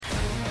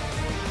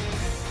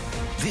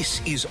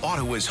This is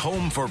Ottawa's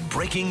home for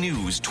breaking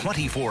news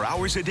 24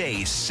 hours a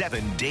day,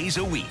 7 days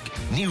a week.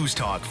 News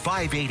Talk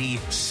 580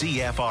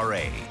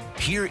 CFRA.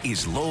 Here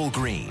is Lowell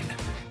Green.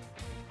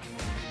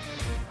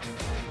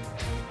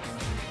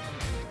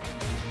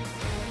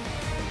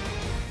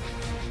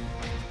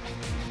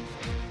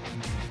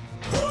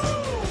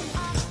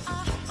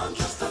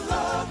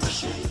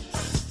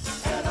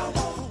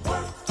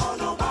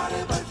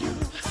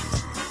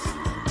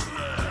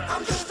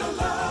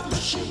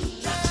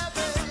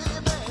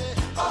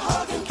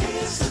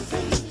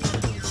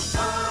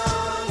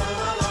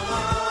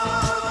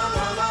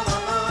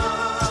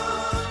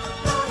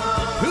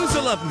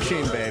 Love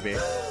machine, baby.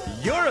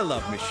 You're a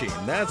love machine.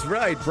 That's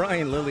right.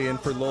 Brian Lillian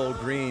for Lowell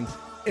Green.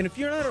 And if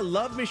you're not a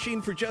love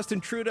machine for Justin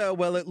Trudeau,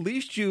 well, at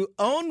least you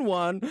own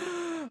one.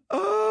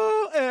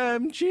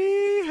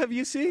 OMG. Have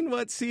you seen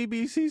what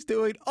CBC's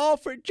doing? All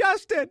for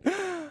Justin.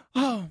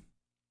 Oh,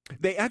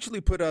 they actually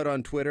put out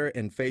on Twitter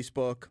and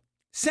Facebook,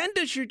 send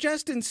us your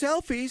Justin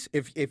selfies.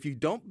 If you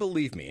don't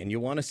believe me and you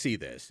want to see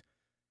this,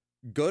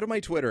 go to my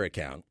Twitter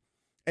account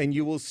and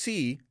you will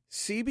see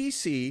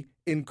CBC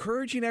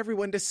encouraging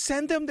everyone to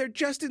send them their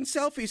Justin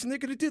selfies, and they're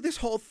going to do this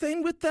whole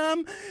thing with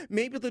them.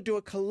 Maybe they'll do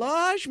a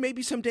collage,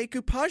 maybe some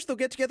decoupage. They'll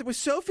get together with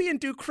Sophie and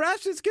do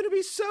crafts. It's going to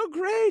be so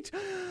great.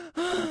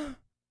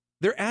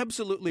 They're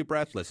absolutely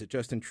breathless at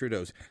Justin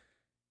Trudeau's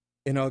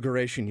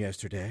inauguration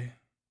yesterday,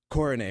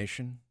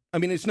 coronation. I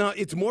mean,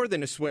 it's more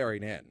than a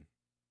swearing in.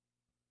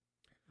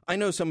 I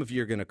know some of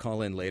you are going to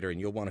call in later and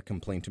you'll want to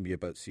complain to me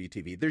about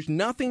CTV. There's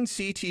nothing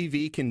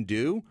CTV can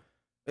do.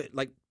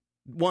 Like,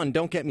 one,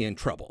 don't get me in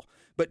trouble.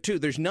 But two,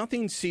 there's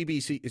nothing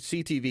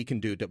CTV can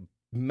do to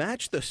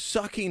match the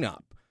sucking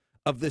up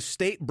of the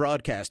state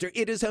broadcaster.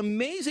 It is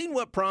amazing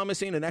what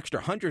promising an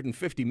extra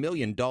 $150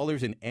 million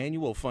in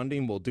annual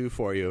funding will do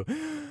for you.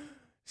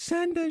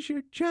 Send us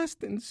your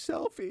Justin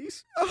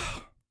selfies.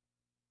 Oh,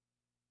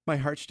 my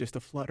heart's just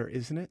aflutter,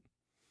 isn't it?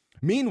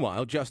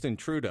 Meanwhile, Justin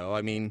Trudeau,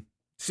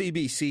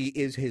 CBC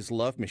is his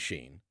love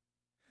machine.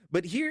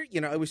 But here,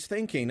 I was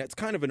thinking, it's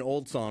kind of an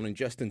old song and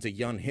Justin's a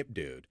young hip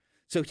dude.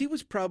 So he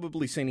was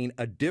probably singing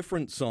a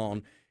different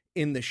song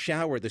in the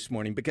shower this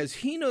morning because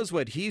he knows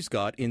what he's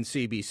got in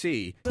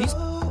CBC.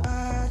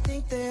 I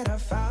think that I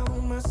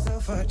found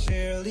myself a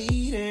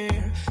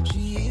cheerleader.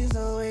 She is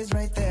always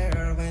right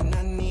there when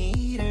I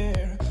need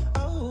her.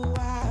 Oh,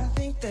 I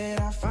think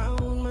that I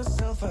found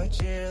myself a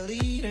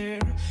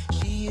cheerleader.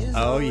 She is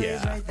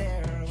always right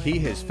there. He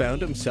has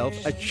found himself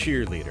a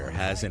cheerleader,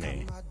 hasn't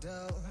he?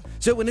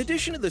 So in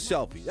addition to the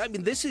selfies,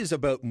 this is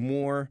about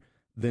more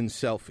than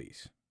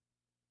selfies.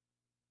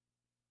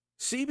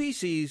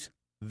 CBC's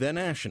The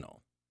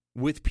National,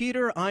 with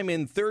Peter, I'm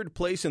in third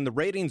place in the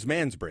ratings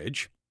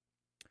Mansbridge,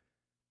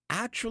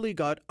 actually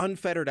got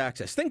unfettered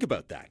access. Think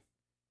about that.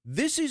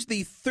 This is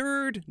the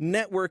third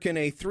network in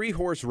a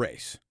three-horse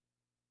race.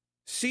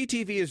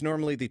 CTV is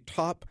normally the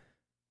top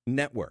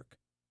network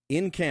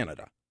in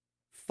Canada.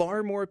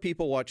 Far more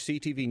people watch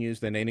CTV News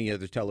than any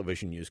other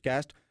television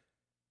newscast.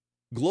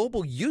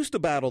 Global used to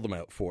battle them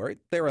out for it.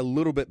 They're a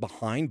little bit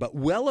behind, but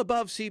well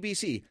above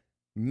CBC.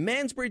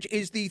 Mansbridge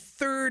is the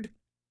third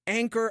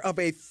anchor of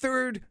a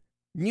third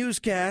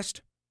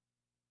newscast,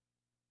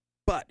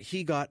 but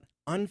he got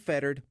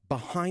unfettered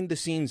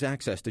behind-the-scenes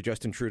access to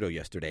Justin Trudeau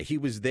yesterday. He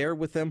was there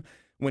with them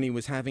when he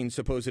was having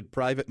supposed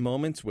private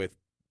moments with,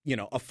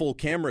 a full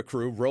camera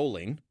crew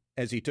rolling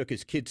as he took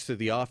his kids to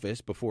the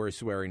office before his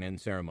swearing-in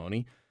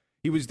ceremony.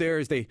 He was there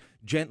as they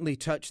gently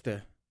touched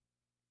the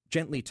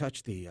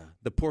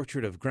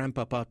portrait of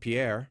Grandpapa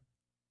Pierre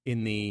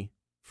in the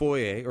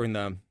foyer, or in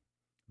the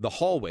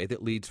hallway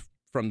that leads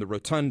from the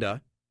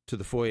rotunda to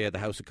the foyer of the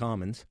House of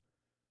Commons.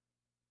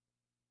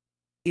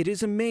 It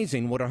is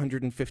amazing what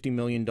 $150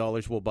 million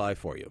will buy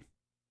for you.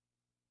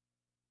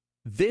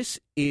 This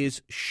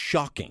is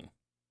shocking.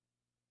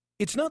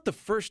 It's not the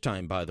first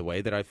time, by the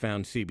way, that I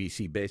found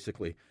CBC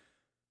basically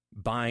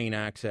buying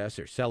access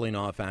or selling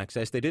off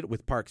access. They did it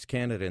with Parks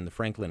Canada in the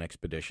Franklin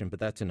expedition, but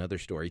that's another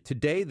story.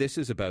 Today, this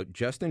is about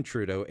Justin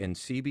Trudeau and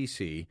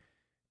CBC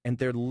and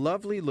their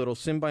lovely little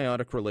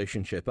symbiotic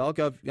relationship.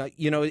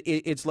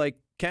 It's like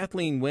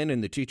Kathleen Wynne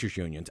and the teachers'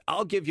 unions.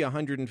 I'll give you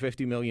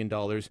 $150 million.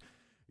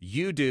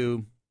 You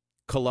do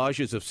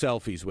collages of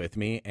selfies with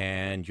me,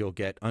 and you'll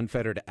get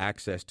unfettered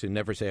access to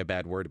never say a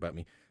bad word about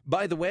me.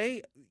 By the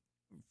way,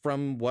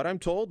 from what I'm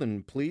told,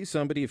 and please,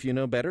 somebody, if you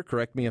know better,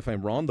 correct me if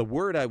I'm wrong, the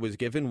word I was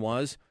given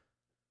was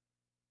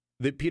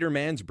that Peter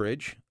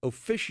Mansbridge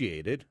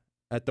officiated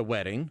at the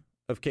wedding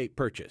of Kate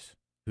Purchase.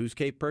 Who's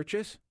Kate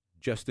Purchase?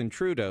 Justin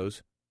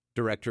Trudeau's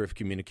Director of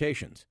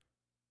Communications.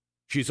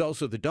 She's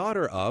also the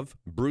daughter of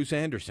Bruce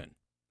Anderson,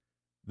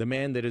 the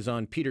man that is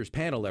on Peter's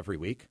panel every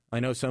week. I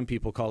know some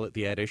people call it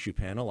the At Issue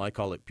panel. I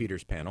call it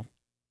Peter's panel.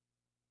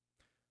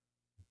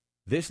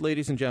 This,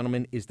 ladies and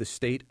gentlemen, is the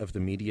state of the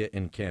media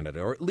in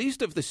Canada, or at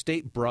least of the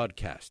state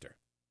broadcaster.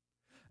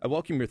 I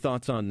welcome your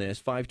thoughts on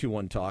this.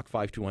 521-TALK,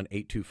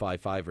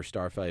 521-8255, or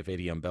star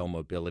 580 on Bell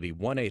Mobility,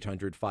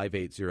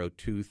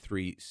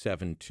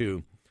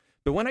 1-800-580-2372.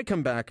 But when I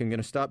come back, I'm going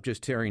to stop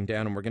just tearing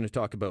down, and we're going to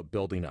talk about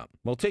building up.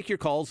 We'll take your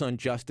calls on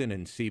Justin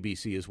and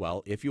CBC as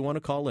well. If you want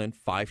to call in,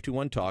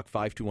 521-TALK,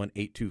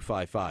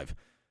 521-8255.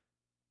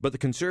 But the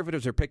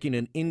Conservatives are picking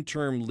an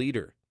interim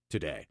leader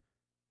today.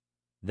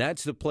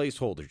 That's the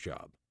placeholder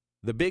job.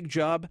 The big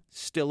job,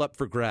 still up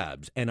for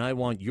grabs, and I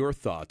want your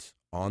thoughts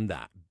on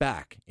that.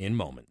 Back in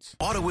moments.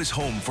 Ottawa's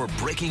home for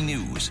breaking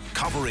news,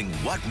 covering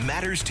what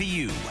matters to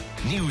you.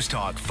 News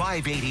Talk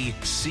 580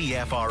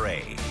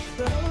 CFRA.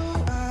 So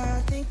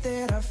I think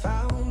that I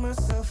found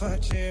myself a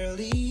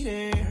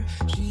cheerleader.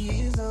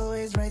 She is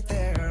always right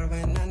there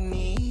when I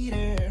need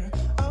her.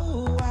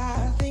 Oh,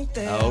 I think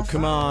that. Oh,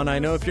 come on. I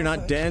know if you're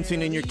not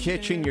dancing in your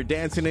kitchen, you're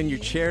dancing in your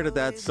chair to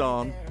that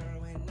song.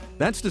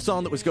 That's the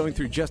song that was going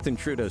through Justin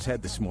Trudeau's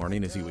head this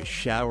morning as he was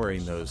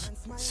showering those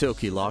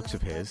silky locks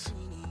of his.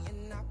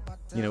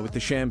 You know, with the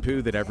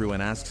shampoo that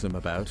everyone asks him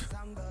about.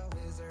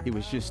 He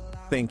was just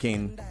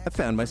thinking, I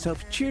found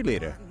myself a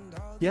cheerleader.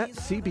 Yeah,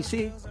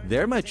 CBC,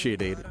 they're my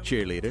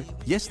cheerleader.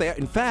 Yes, they are.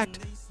 In fact,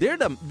 they're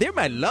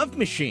my love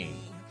machine.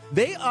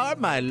 They are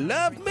my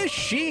love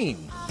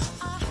machine.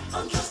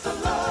 I'm just a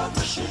love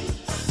machine,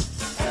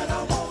 and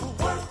I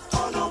won't work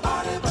for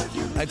nobody but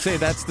you. I'd say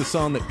that's the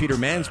song that Peter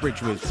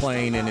Mansbridge was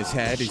playing in his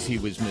head as he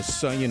was,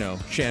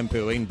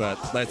 shampooing,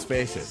 but let's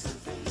face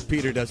it,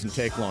 Peter doesn't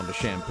take long to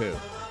shampoo.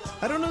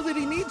 I don't know that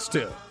he needs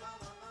to.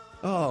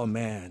 Oh,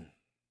 man.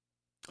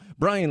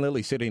 Brian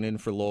Lilly sitting in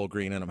for Lowell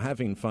Green, and I'm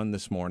having fun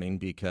this morning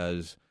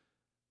because,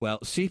 well,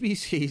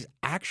 CBC's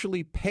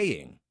actually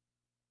paying.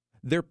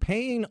 They're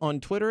paying on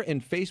Twitter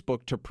and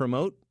Facebook to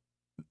promote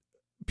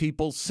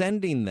people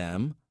sending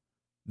them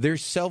their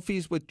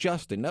selfies with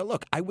Justin. Now,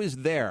 look, I was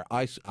there.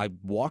 I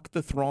walked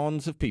the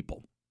throngs of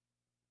people.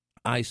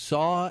 I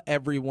saw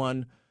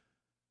everyone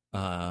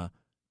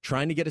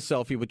trying to get a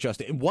selfie with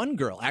Justin. And one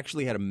girl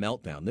actually had a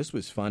meltdown. This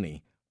was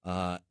funny.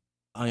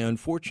 I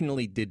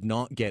unfortunately did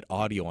not get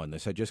audio on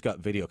this. I just got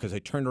video because I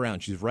turned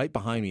around. She's right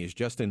behind me as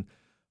Justin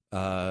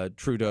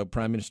Trudeau,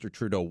 Prime Minister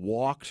Trudeau,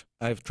 walked.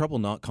 I have trouble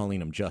not calling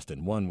him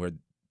Justin. One, we're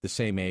the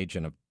same age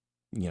and have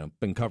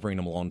been covering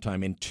him a long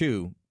time. And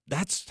two,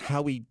 that's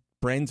how he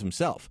brands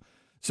himself.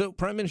 So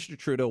Prime Minister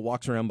Trudeau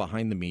walks around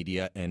behind the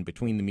media and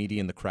between the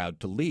media and the crowd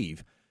to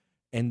leave.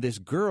 And this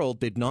girl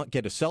did not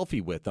get a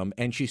selfie with him,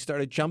 and she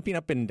started jumping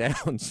up and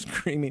down,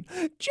 screaming,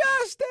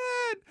 Justin!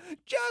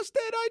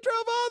 Justin, I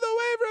drove all the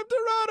way from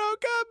Toronto.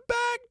 Come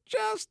back,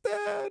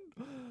 Justin!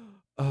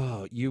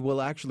 Oh, you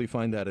will actually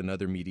find that in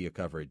other media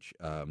coverage.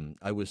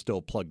 I was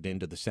still plugged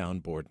into the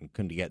soundboard and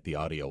couldn't get the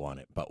audio on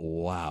it. But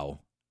wow,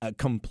 a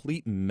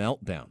complete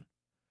meltdown.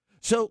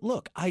 So,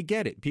 look, I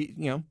get it.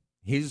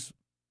 His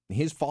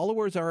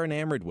followers are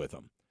enamored with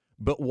him.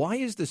 But why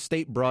is the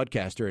state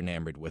broadcaster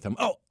enamored with him?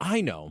 Oh,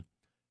 I know.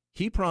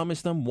 He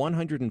promised them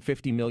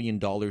 $150 million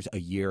a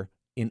year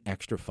in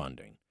extra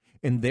funding.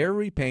 And they're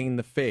repaying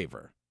the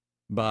favor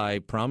by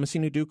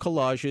promising to do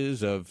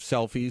collages of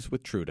selfies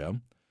with Trudeau,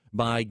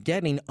 by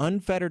getting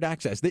unfettered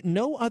access that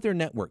no other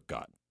network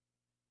got.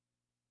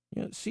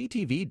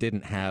 CTV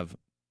didn't have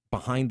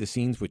behind the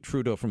scenes with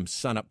Trudeau from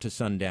sunup to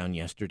sundown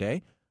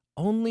yesterday.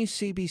 Only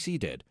CBC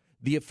did.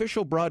 The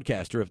official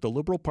broadcaster of the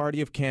Liberal Party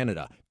of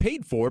Canada,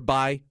 paid for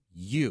by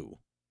you.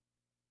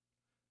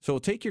 So we'll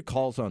take your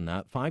calls on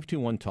that,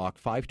 521-TALK,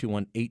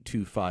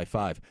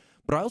 521-8255.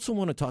 But I also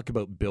want to talk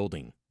about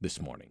building this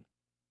morning.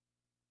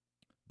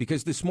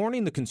 Because this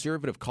morning the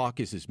Conservative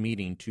caucus is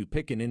meeting to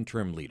pick an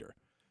interim leader.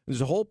 There's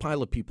a whole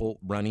pile of people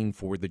running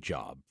for the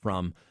job,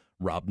 from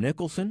Rob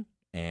Nicholson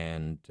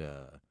and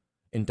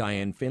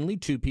Dianne Finley,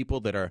 two people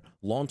that are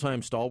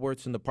longtime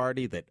stalwarts in the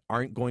party that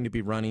aren't going to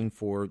be running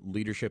for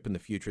leadership in the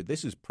future.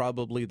 This is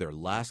probably their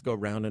last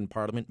go-round in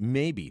Parliament.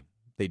 Maybe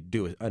they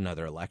do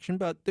another election,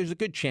 but there's a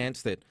good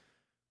chance that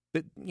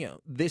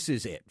this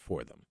is it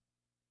for them.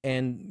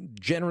 And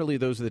generally,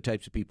 those are the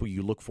types of people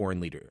you look for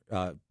in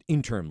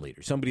interim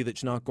leader, somebody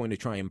that's not going to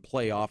try and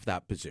play off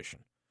that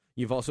position.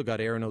 You've also got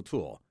Aaron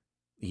O'Toole.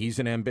 He's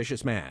an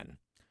ambitious man,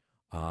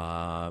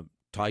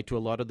 tied to a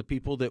lot of the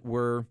people that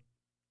were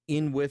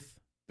in with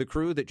the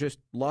crew that just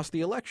lost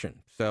the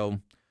election. So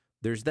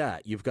there's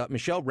that. You've got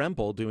Michelle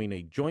Rempel doing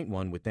a joint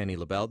one with Danny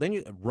LaBelle.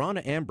 Then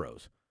Rona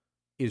Ambrose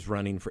is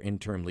running for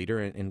interim leader,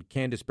 and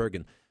Candice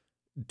Bergen.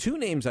 Two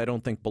names I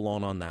don't think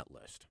belong on that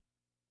list.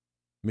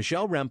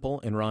 Michelle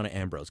Rempel and Rona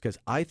Ambrose, because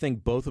I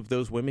think both of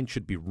those women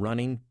should be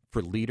running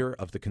for leader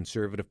of the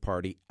Conservative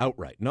Party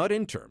outright, not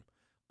interim.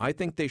 I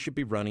think they should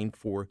be running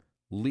for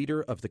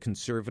leader of the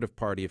Conservative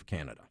Party of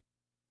Canada.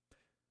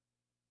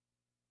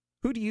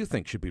 Who do you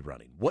think should be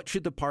running? What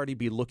should the party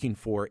be looking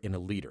for in a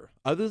leader,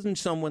 other than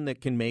someone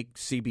that can make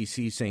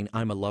CBC saying,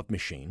 I'm a love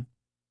machine,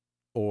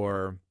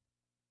 or,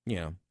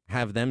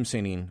 have them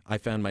singing, I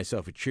found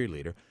myself a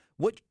cheerleader?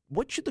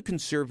 What should the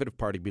Conservative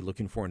Party be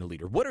looking for in a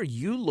leader? What are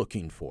you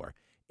looking for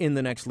in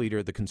the next leader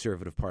of the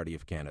Conservative Party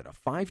of Canada?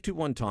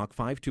 521-TALK,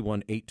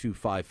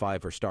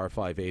 521-8255 or star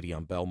 580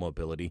 on Bell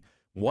Mobility,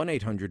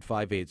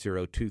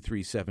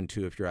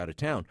 1-800-580-2372 if you're out of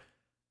town.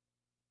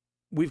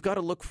 We've got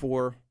to look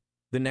for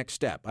the next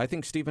step. I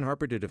think Stephen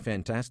Harper did a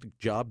fantastic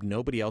job.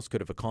 Nobody else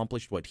could have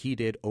accomplished what he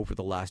did over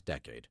the last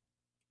decade,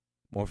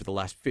 over the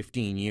last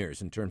 15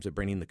 years, in terms of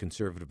bringing the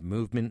conservative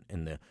movement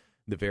and the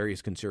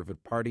various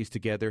conservative parties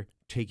together,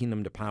 taking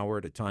them to power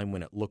at a time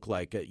when it looked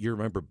like, you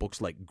remember books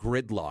like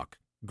Gridlock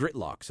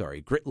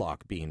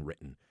being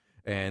written,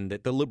 and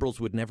that the Liberals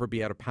would never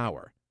be out of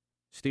power.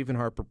 Stephen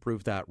Harper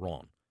proved that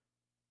wrong.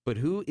 But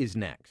who is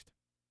next?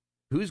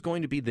 Who's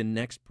going to be the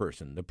next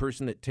person, the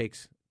person that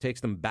takes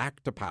them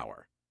back to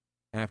power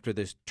after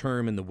this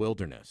term in the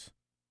wilderness?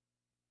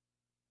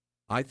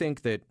 I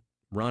think that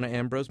Rona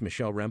Ambrose,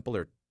 Michelle Rempel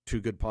are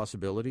two good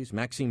possibilities.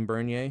 Maxime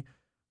Bernier.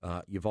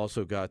 You've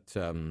also got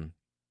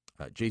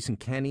Jason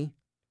Kenney.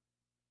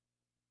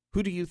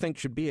 Who do you think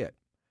should be it?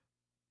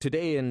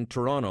 Today in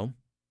Toronto,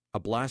 a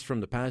blast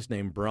from the past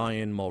named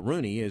Brian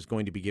Mulroney is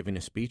going to be giving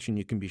a speech, and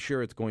you can be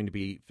sure it's going to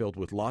be filled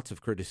with lots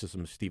of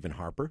criticism of Stephen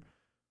Harper.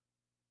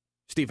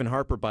 Stephen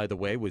Harper, by the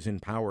way, was in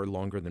power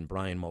longer than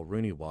Brian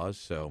Mulroney was,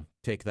 so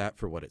take that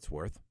for what it's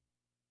worth.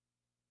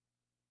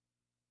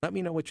 Let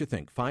me know what you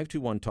think.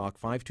 521-TALK,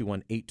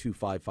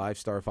 521-8255,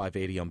 star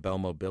 580 on Bell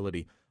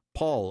Mobility.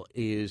 Paul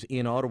is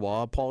in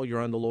Ottawa. Paul, you're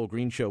on the Lowell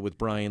Green Show with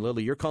Brian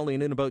Lilly. You're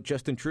calling in about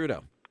Justin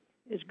Trudeau.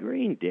 It's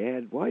Green,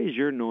 Dad. Why is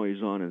your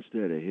noise on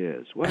instead of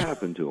his? What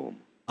happened to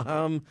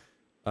him?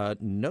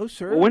 No,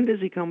 sir. Well, when does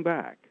he come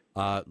back?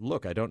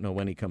 Look, I don't know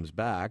when he comes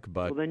back,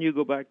 but... Well, then you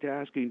go back to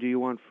asking, do you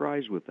want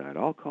fries with that?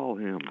 I'll call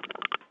him.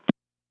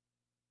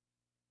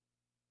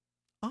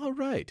 All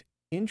right.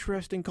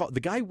 Interesting call. The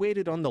guy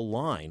waited on the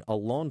line a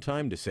long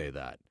time to say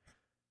that.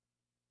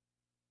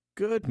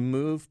 Good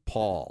move,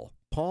 Paul.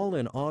 Paul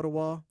in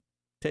Ottawa,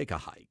 take a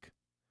hike.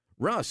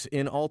 Russ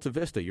in Alta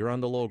Vista, you're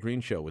on the Lowell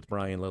Green Show with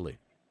Brian Lilly.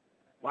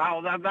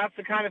 Wow, that's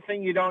the kind of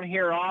thing you don't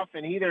hear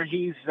often. Either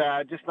he's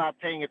just not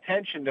paying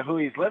attention to who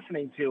he's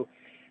listening to.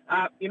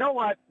 You know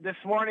what? This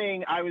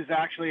morning I was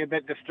actually a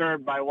bit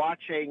disturbed by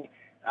watching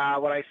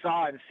what I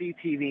saw on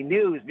CTV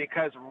News,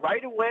 because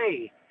right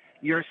away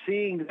you're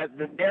seeing that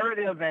the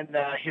narrative and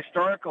the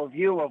historical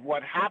view of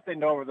what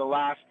happened over the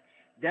last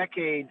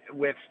decade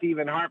with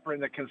Stephen Harper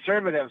and the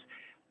Conservatives.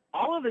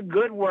 All of the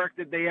good work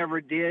that they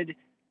ever did,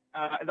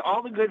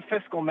 all the good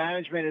fiscal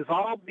management is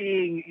all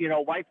being,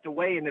 wiped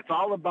away, and it's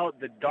all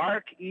about the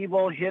dark,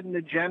 evil, hidden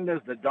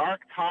agendas, the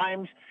dark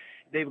times.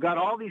 They've got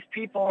all these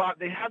people out.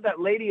 They have that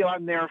lady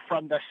on there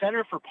from the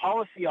Center for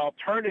Policy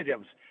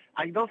Alternatives.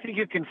 I don't think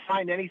you can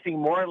find anything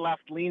more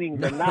left-leaning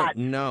than that.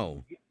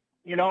 No.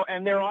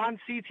 And they're on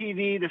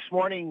CTV this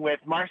morning with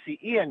Marcy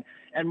Ian,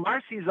 and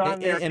Marcy's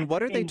on there. And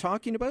what are they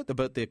talking about?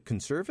 About the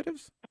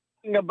Conservatives?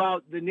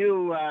 About the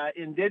new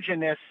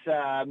Indigenous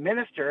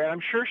minister, and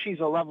I'm sure she's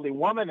a lovely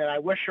woman, and I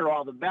wish her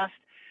all the best.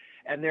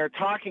 And they're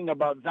talking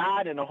about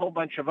that and a whole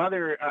bunch of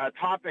other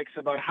topics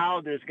about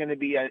how there's going to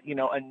be a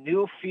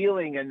new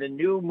feeling and the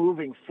new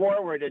moving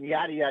forward and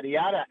yada yada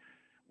yada.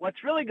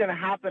 What's really going to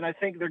happen? I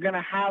think they're going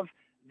to have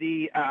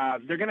the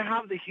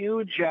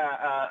huge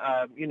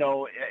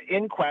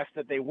inquest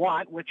that they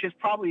want, which is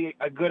probably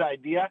a good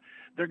idea.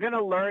 They're going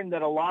to learn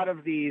that a lot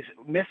of these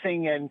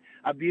missing and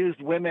abused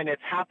women,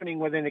 it's happening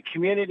within the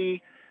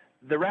community.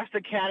 The rest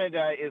of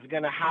Canada is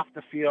going to have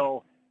to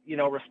feel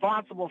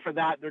responsible for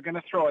that. They're going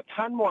to throw a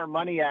ton more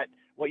money at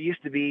what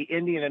used to be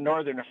Indian and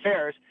Northern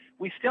Affairs.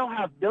 We still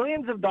have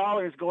billions of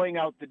dollars going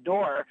out the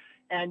door,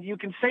 and you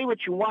can say what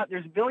you want.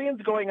 There's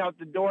billions going out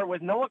the door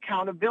with no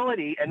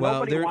accountability, and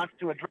nobody wants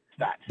to address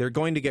that. They're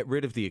going to get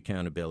rid of the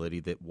accountability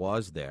that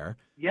was there.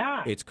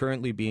 Yeah. It's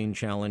currently being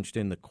challenged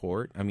in the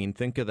court. I mean,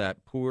 think of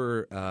that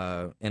poor,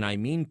 and I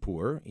mean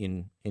poor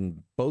in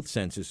both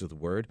senses of the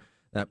word,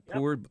 that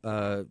poor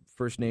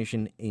First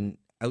Nation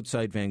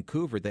outside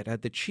Vancouver that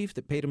had the chief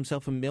that paid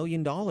himself $1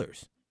 million.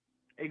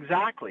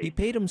 Exactly. He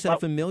paid himself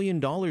 $1 million,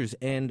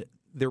 and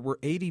there were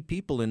 80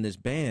 people in this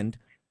band,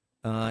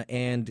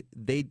 and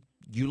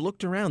you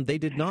looked around, they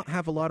did not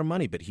have a lot of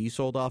money, but he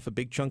sold off a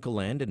big chunk of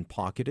land and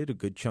pocketed a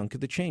good chunk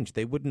of the change.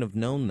 They wouldn't have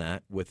known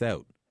that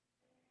without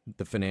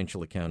the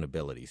financial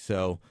accountability.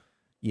 So,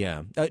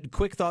 yeah.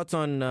 Quick thoughts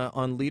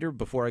on Leader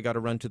before I got to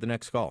run to the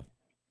next call.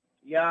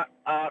 Yeah,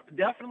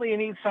 definitely you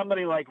need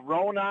somebody like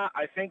Rona.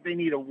 I think they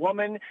need a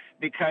woman,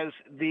 because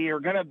they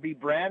are going to be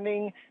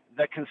branding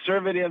the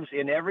Conservatives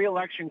in every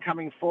election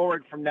coming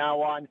forward from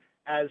now on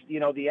as,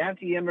 the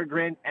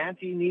anti-immigrant,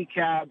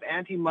 anti-niqab,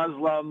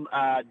 anti-Muslim,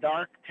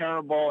 dark,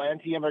 terrible,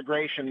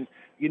 anti-immigration.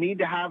 You need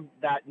to have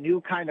that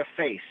new kind of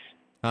face.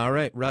 All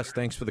right, Russ,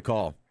 thanks for the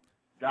call.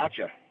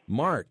 Gotcha.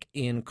 Mark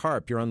in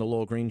Carp, you're on the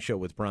Lowell Green Show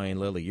with Brian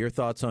Lilly. Your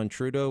thoughts on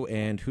Trudeau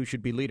and who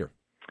should be leader?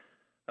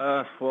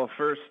 Well,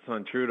 first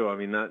on Trudeau,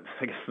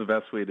 I guess the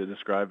best way to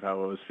describe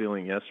how I was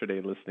feeling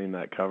yesterday listening to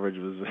that coverage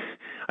was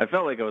I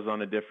felt like I was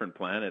on a different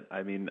planet.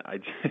 I mean,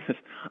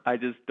 I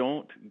just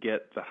don't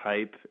get the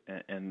hype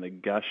and the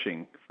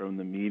gushing from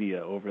the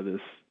media over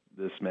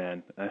this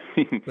man. I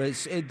mean,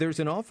 there's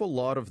an awful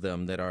lot of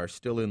them that are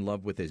still in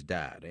love with his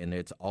dad, and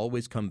it's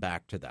always come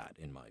back to that,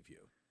 in my view.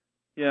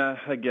 Yeah,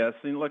 I guess.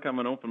 I mean, look, I'm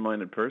an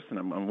open-minded person.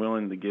 I'm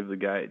willing to give the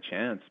guy a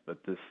chance, but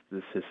this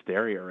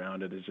hysteria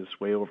around it is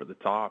just way over the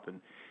top. And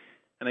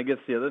And I guess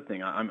the other thing,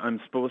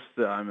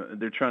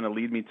 they're trying to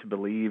lead me to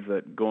believe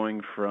that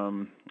going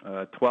from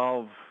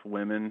 12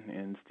 women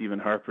in Stephen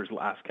Harper's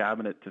last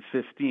cabinet to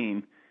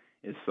 15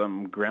 is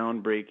some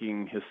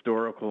groundbreaking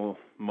historical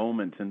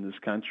moment in this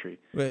country.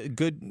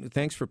 Good.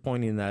 Thanks for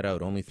pointing that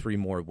out. Only 3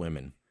 more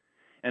women.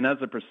 And as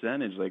a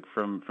percentage, like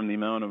from the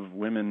amount of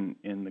women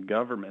in the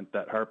government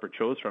that Harper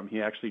chose from,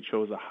 he actually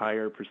chose a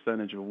higher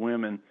percentage of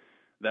women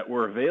that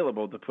were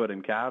available to put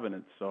in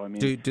cabinets. So I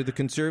mean, do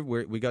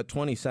the we got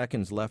 20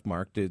 seconds left,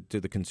 Mark. Do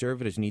the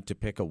Conservatives need to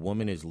pick a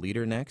woman as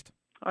leader next?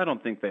 I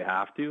don't think they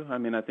have to. I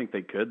mean, I think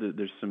they could.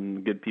 There's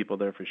some good people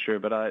there for sure,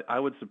 but I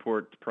would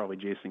support probably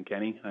Jason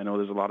Kenney. I know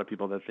there's a lot of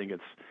people that think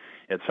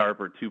it's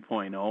Harper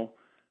 2.0,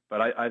 but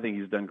I think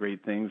he's done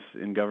great things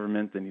in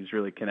government, and he's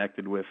really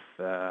connected with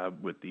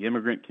the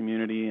immigrant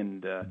community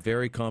and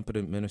very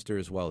competent minister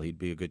as well. He'd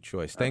be a good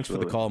choice. Thanks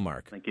Absolutely. for the call,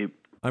 Mark. Thank you.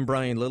 I'm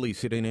Brian Lilly,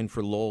 sitting in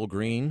for Lowell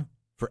Green.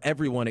 For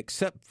everyone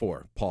except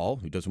for Paul,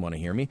 who doesn't want to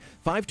hear me.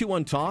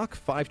 521-TALK,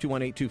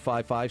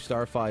 521-8255,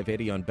 star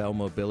 580 on Bell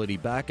Mobility.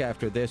 Back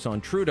after this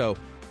on Trudeau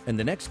and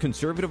the next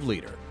Conservative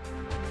leader.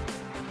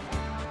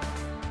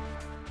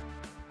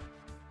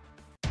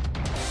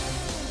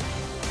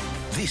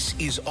 This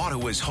is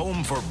Ottawa's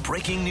home for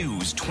breaking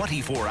news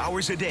 24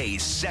 hours a day,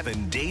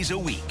 7 days a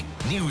week.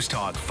 News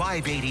Talk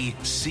 580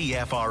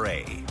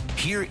 CFRA.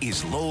 Here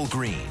is Lowell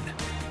Green.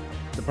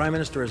 The Prime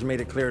Minister has made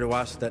it clear to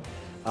us that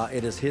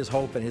it is his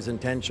hope and his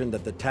intention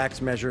that the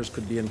tax measures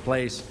could be in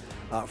place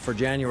for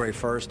January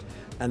 1st,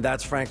 and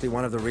that's frankly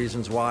one of the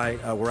reasons why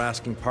we're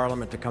asking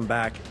Parliament to come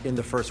back in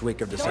the first week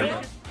of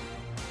December.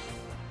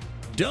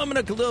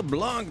 Dominic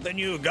LeBlanc, the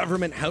new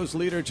government House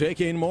leader,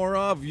 taking more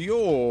of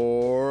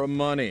your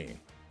money.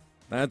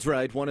 That's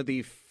right, one of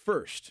the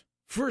first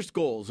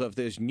goals of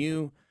this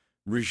new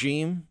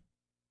regime,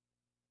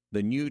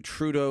 the new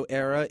Trudeau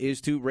era, is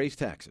to raise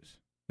taxes.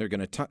 They're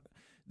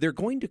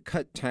going to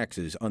cut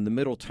taxes on the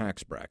middle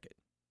tax bracket.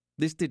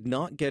 This did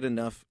not get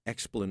enough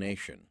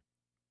explanation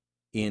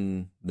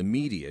in the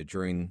media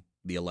during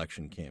the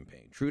election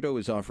campaign. Trudeau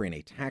is offering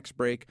a tax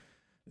break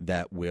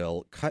that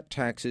will cut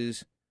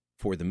taxes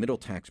for the middle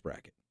tax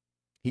bracket.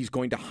 He's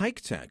going to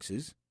hike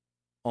taxes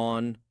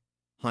on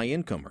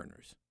high-income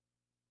earners.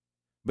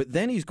 But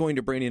then he's going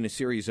to bring in a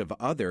series of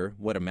other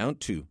what amount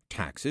to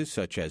taxes,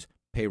 such as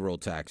payroll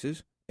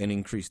taxes, an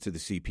increase to the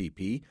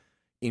CPP,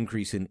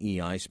 increase in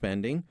EI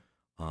spending,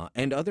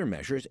 and other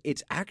measures.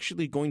 It's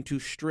actually going to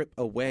strip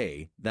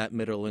away that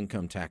middle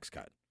income tax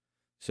cut.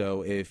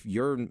 So if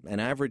you're an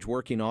average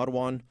working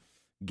Ottawan,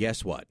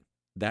 guess what?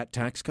 That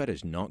tax cut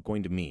is not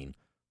going to mean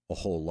a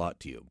whole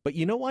lot to you. But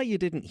you know why you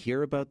didn't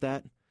hear about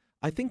that?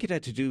 I think it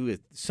had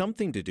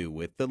something to do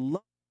with the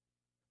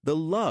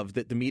love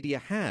that the media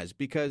has,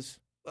 because,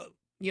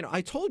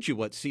 I told you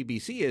what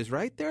CBC is,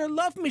 right? They're a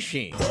love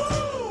machine.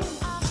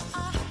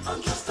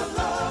 I'm just a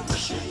love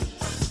machine.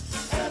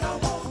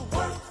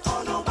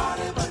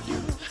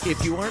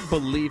 If you aren't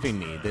believing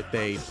me that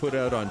they put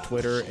out on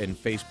Twitter and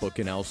Facebook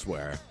and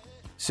elsewhere,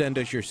 send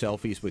us your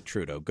selfies with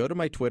Trudeau. Go to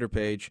my Twitter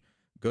page,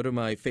 go to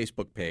my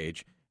Facebook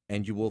page,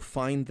 and you will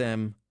find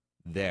them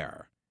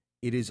there.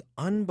 It is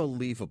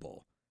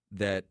unbelievable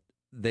that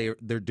they're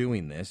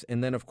doing this.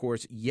 And then, of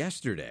course,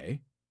 yesterday,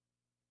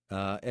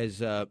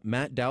 as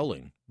Matt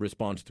Dowling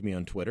responds to me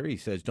on Twitter, he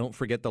says, don't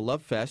forget the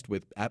Love Fest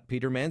at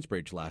Peter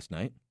Mansbridge last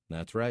night.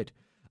 That's right.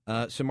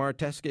 Samar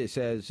Teske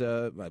says...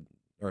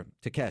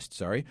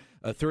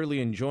 thoroughly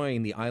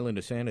enjoying the Island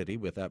of Sanity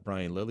with that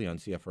Brian Lilly on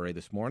CFRA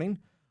this morning.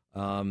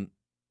 Mahmoud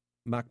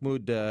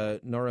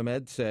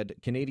Noramed said,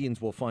 Canadians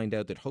will find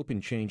out that hope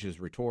and change is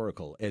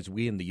rhetorical, as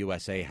we in the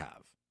USA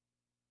have.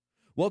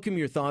 Welcome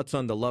your thoughts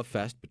on the love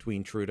fest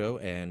between Trudeau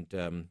and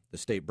the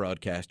state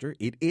broadcaster.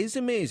 It is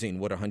amazing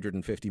what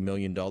 $150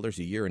 million a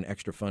year in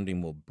extra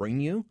funding will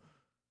bring you.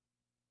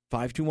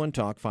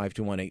 521-TALK,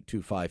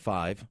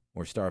 521-8255,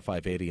 or star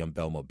 580 on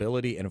Bell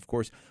Mobility. And, of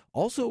course,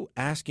 also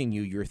asking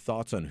you your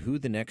thoughts on who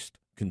the next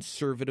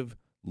Conservative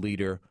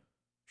leader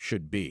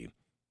should be.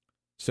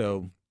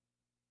 So,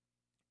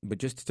 but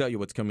just to tell you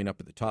what's coming up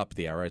at the top of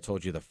the hour, I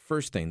told you the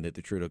first thing that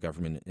the Trudeau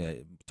government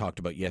talked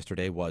about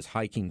yesterday was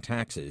hiking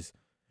taxes.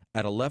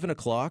 At 11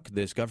 o'clock,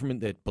 this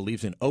government that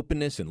believes in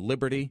openness and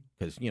liberty,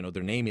 because,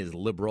 their name is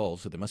Liberal,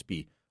 so they must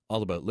be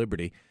all about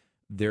liberty,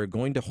 they're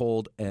going to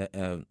hold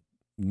a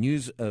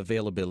news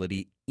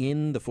availability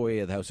in the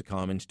foyer of the House of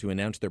Commons to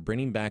announce they're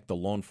bringing back the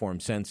long-form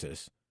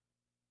census.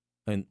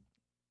 And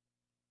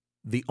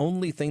the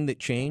only thing that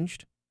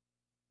changed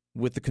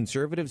with the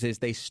Conservatives is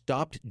they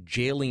stopped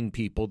jailing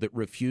people that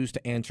refused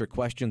to answer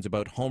questions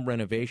about home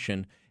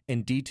renovation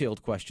and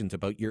detailed questions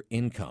about your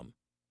income.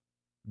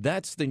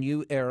 That's the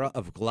new era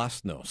of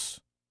glasnost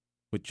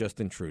with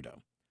Justin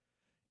Trudeau.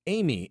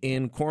 Amy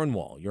in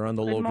Cornwall, you're on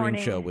the Lowell Green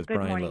Show with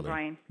Brian Lilly.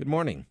 Brian. Good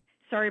morning.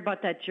 Sorry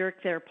about that jerk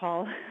there,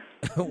 Paul.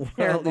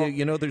 Well,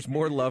 there's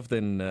more love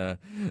than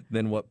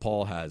what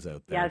Paul has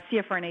out there.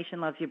 Yeah, CFR Nation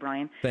loves you,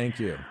 Brian. Thank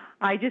you.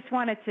 I just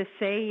wanted to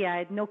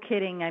say, no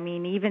kidding. I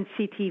mean, even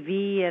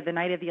CTV, the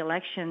night of the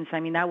elections, I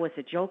mean, that was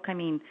a joke. I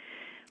mean,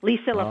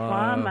 Lisa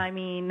Laflamme, I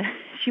mean,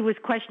 she was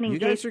questioning. You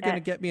guys are going to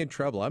get me in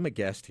trouble. I'm a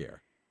guest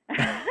here.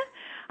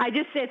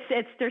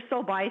 They're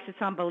so biased,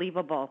 it's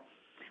unbelievable.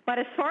 But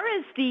as far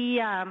as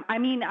I'm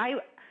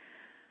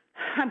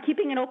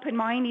keeping an open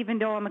mind, even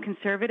though I'm a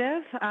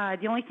conservative.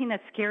 The only thing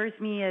that scares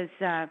me is,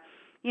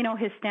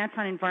 his stance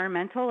on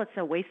environmental. It's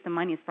a waste of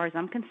money as far as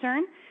I'm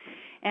concerned.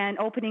 And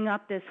opening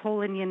up this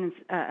whole Indian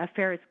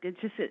affair,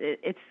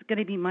 it's going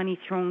to be money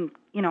thrown,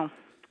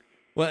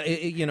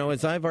 Well,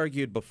 as I've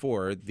argued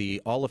before,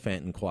 the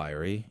Oliphant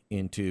inquiry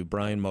into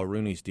Brian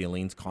Mulrooney's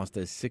dealings cost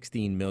us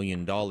 $16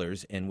 million,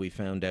 and we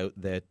found out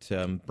that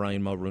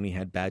Brian Mulrooney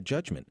had bad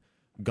judgment.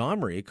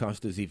 Gomery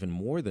cost us even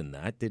more than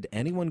that. Did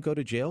anyone go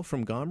to jail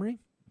from Gomery?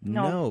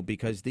 No,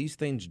 because these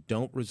things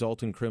don't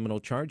result in criminal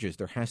charges.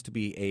 There has to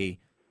be a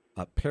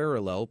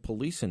parallel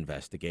police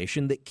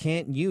investigation that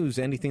can't use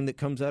anything that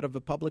comes out of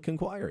a public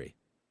inquiry.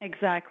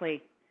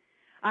 Exactly.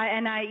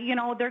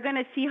 They're going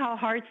to see how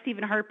hard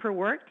Stephen Harper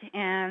worked,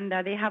 and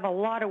they have a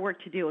lot of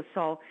work to do.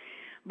 So,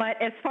 but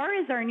as far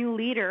as our new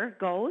leader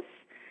goes,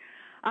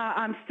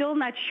 I'm still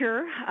not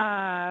sure.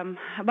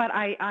 But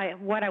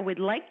what I would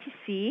like to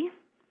see,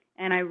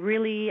 and I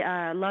really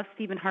love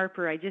Stephen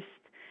Harper.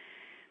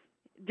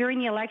 During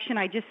the election,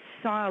 I just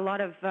saw a lot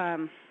of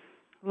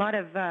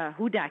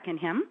hudak in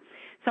him.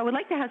 So I would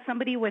like to have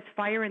somebody with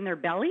fire in their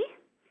belly,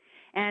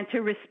 and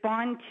to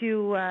respond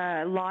to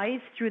lies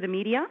through the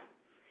media,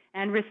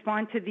 and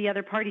respond to the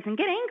other parties and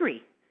get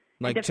angry.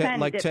 Like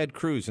Ted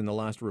Cruz in the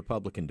last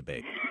Republican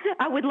debate.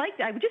 I would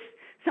just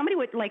somebody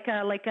with like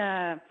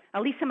a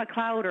Lisa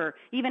MacLeod or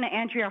even an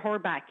Andrea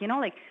Horwath,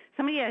 like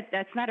somebody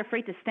that's not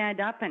afraid to stand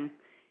up and,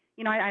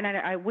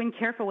 I wouldn't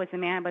care if it was a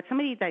man, but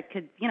somebody that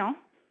could,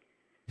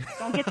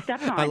 don't get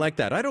stepped on. I like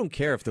that. I don't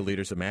care if the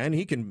leader's a man.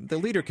 The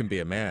leader can be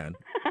a man.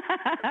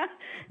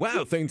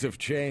 Wow, things have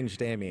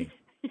changed, Amy.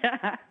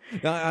 Yeah.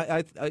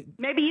 I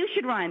Maybe you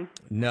should run.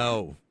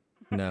 No.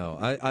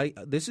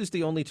 This is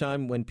the only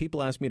time when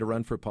people ask me to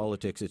run for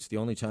politics, it's the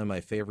only time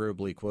I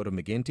favorably quote a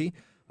McGuinty.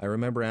 I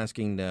remember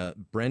asking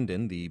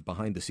Brendan, the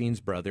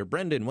behind-the-scenes brother,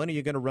 Brendan, when are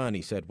you going to run?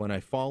 He said, when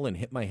I fall and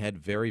hit my head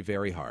very,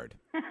 very hard.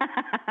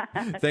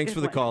 Thanks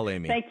for the call,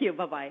 Amy. Thank you.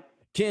 Bye-bye.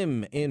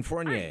 Kim in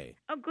Fournier.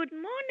 Good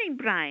morning,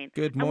 Brian.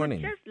 Good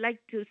morning. I would just like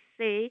to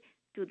say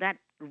to that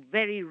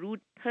very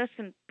rude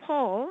person,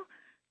 Paul,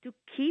 to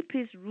keep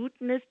his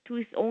rudeness to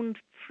his own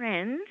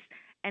friends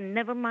and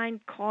never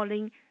mind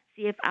calling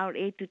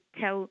CFRA to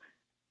tell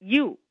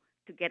you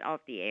to get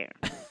off the air.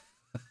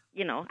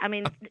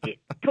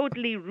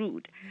 Totally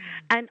rude.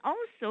 And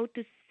also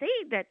to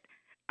say that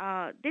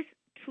this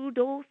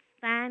Trudeau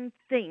fan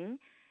thing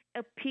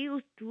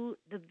appeals to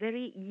the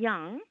very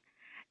young,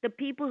 the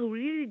people who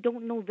really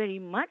don't know very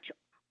much,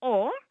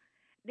 or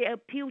they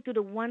appeal to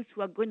the ones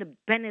who are going to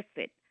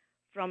benefit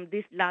from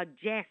this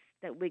largesse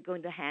that we're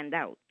going to hand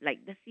out, like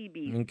the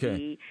CBC.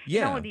 Okay.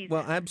 Yeah,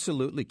 well,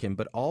 absolutely, Kim.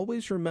 But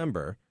always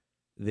remember,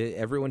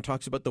 everyone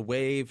talks about the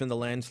wave and the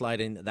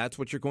landslide, and that's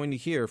what you're going to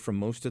hear from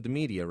most of the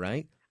media,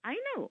 right? I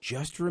know.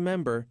 Just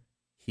remember,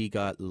 he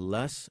got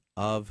less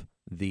of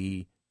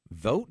the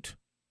vote,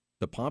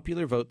 the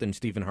popular vote, than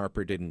Stephen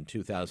Harper did in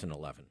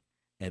 2011.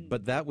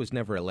 But that was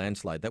never a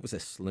landslide. That was a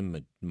slim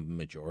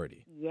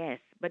majority. Yes,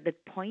 but the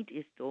point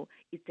is, though,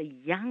 it's the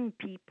young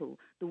people,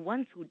 the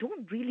ones who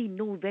don't really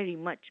know very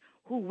much,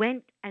 who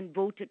went and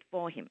voted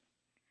for him.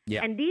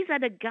 Yeah. And these are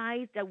the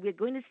guys that we're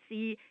going to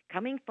see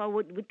coming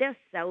forward with their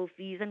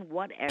selfies and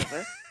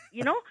whatever,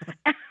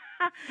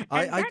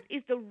 that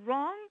is the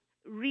wrong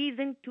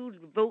reason to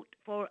vote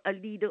for a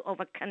leader of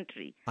a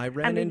country. I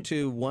ran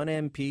into one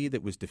MP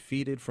that was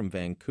defeated from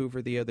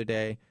Vancouver the other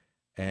day,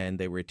 and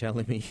they were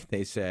telling me,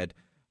 they said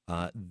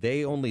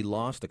they only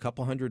lost a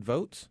couple hundred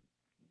votes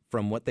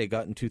from what they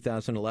got in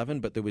 2011,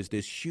 but there was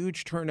this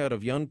huge turnout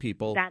of young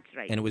people. That's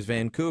right. And it was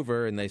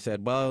Vancouver, and they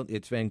said, well,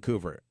 it's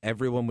Vancouver.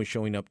 Everyone was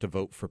showing up to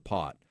vote for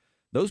pot.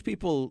 Those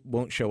people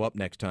won't show up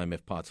next time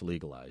if pot's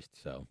legalized,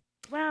 so...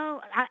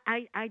 Well,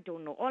 I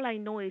don't know. All I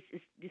know is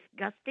it's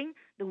disgusting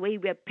the way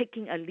we're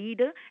picking a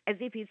leader as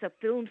if he's a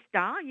film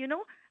star,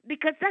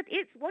 because that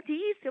is what he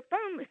is, a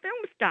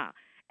film star.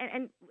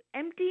 And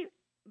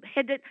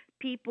empty-headed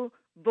people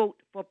vote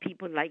for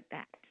people like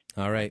that.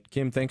 All right.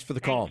 Kim, thanks for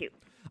the call. Thank you.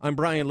 I'm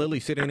Brian Lilly,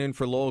 sitting in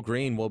for Lowell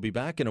Green. We'll be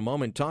back in a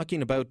moment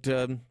talking about,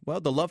 the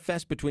love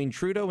fest between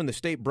Trudeau and the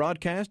state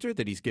broadcaster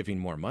that he's giving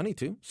more money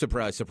to.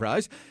 Surprise,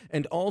 surprise.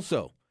 And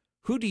also,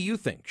 who do you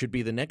think should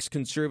be the next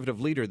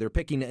Conservative leader? They're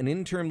picking an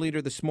interim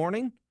leader this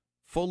morning,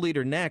 full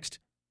leader next.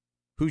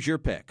 Who's your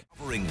pick?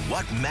 Covering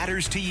what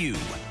matters to you.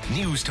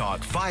 News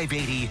Talk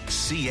 580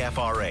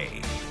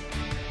 CFRA.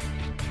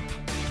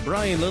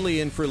 Brian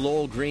Lilly in for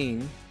Lowell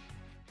Green.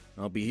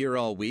 I'll be here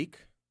all week.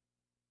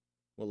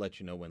 We'll let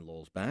you know when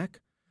Lowell's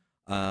back.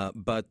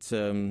 But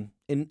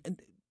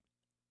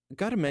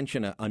got to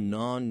mention a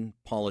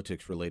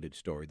non-politics related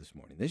story this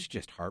morning. This is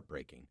just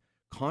heartbreaking.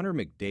 Connor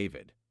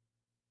McDavid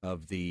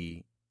of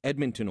the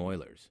Edmonton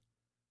Oilers,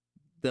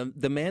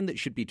 the man that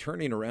should be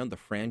turning around the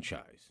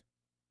franchise,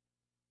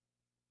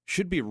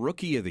 should be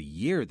Rookie of the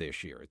Year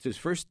this year. It's his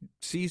first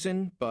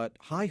season, but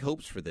high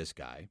hopes for this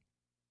guy.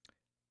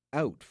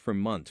 out for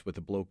months with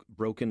a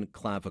broken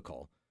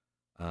clavicle.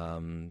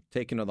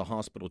 Taken to the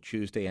hospital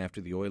Tuesday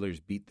after the Oilers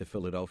beat the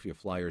Philadelphia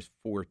Flyers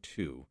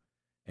 4-2.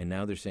 And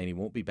now they're saying he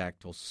won't be back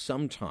till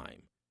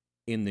sometime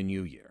in the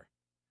new year.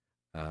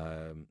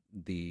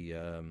 The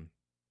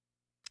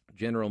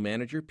general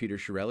manager, Peter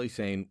Chiarelli,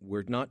 saying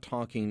we're not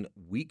talking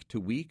week to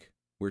week,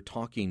 we're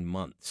talking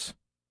months.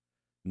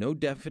 No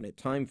definite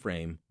time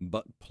frame,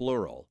 but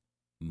plural,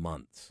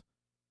 months.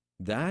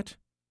 That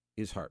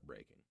is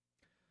heartbreaking.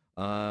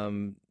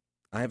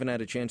 I haven't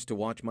had a chance to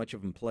watch much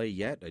of him play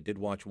yet. I did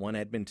watch one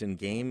Edmonton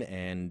game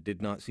and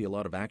did not see a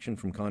lot of action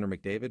from Connor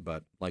McDavid,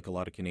 but like a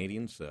lot of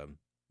Canadians,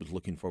 was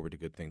looking forward to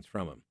good things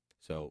from him.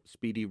 So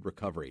speedy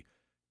recovery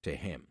to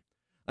him.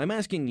 I'm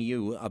asking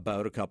you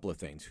about a couple of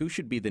things. Who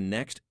should be the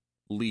next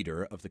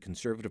leader of the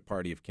Conservative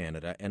Party of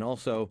Canada? And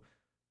also,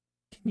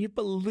 can you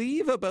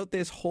believe about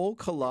this whole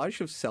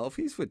collage of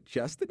selfies with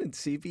Justin and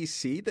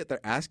CBC that they're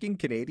asking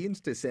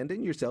Canadians to send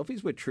in your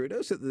selfies with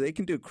Trudeau so that they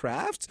can do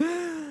crafts?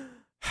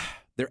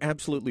 They're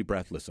absolutely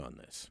breathless on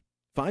this.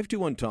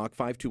 521-TALK,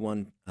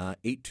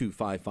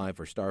 521-8255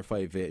 or star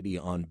 580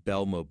 on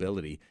Bell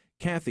Mobility.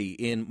 Kathy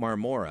in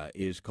Marmora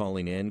is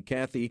calling in.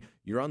 Kathy,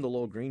 you're on the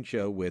Lowell Green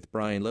Show with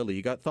Brian Lilly.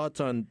 You got thoughts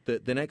on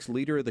the next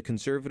leader of the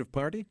Conservative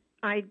Party?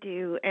 I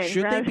do. And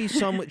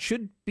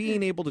should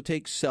being able to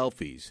take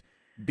selfies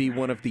be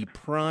one of the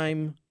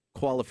prime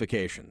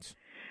qualifications?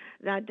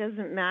 That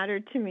doesn't matter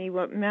to me.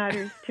 What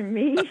matters to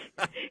me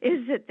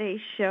is that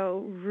they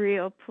show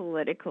real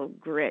political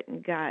grit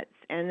and guts,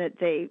 and that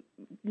they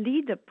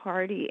lead the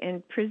party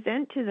and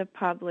present to the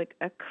public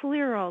a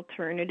clear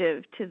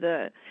alternative to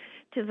the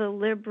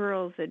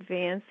Liberals'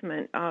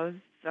 advancement of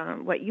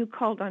what you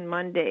called on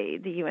Monday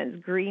the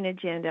UN's green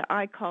agenda.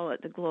 I call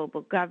it the global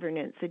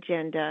governance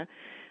agenda.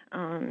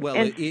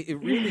 It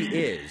really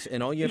is,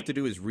 and all you have to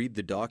do is read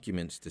the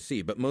documents to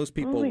see, but most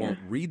people won't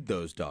read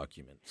those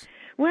documents.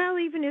 Well,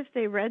 even if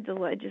they read the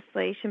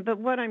legislation, but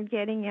what I'm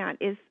getting at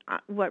is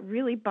what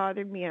really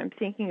bothered me. I'm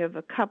thinking of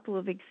a couple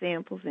of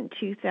examples in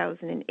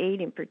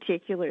 2008 in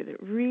particular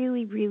that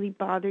really, really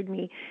bothered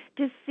me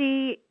to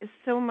see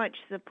so much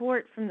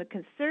support from the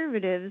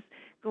Conservatives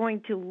going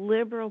to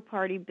Liberal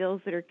Party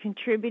bills that are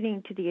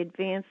contributing to the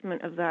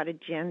advancement of that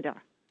agenda.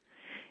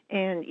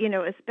 And,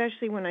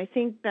 especially when I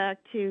think back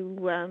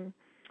to,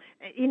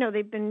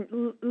 they've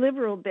been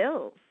Liberal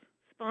bills,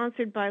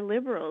 sponsored by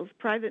Liberals,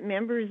 private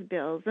members'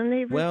 bills, and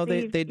they've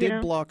received, they did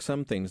block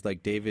some things,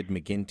 like David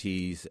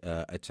McGuinty's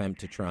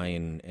attempt to try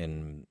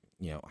and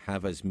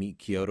have us meet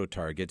Kyoto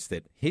targets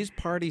that his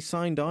party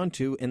signed on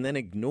to and then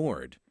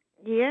ignored.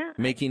 Yeah.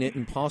 Making it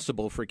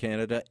impossible for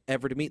Canada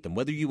ever to meet them.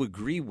 Whether you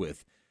agree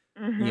with,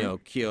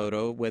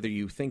 Kyoto, whether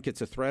you think it's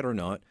a threat or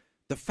not,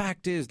 the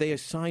fact is they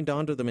signed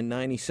on to them in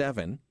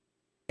 97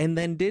 and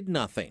then did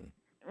nothing.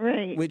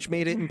 Right. Which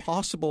made it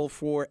impossible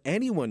for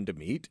anyone to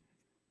meet,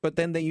 but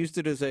then they used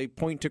it as a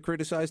point to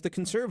criticize the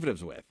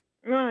Conservatives with.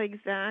 Well,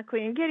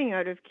 exactly. And getting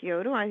out of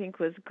Kyoto, I think,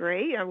 was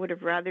great. I would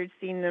have rather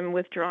seen them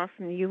withdraw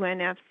from the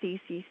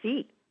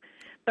UNFCCC.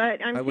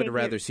 But I would have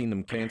rather seen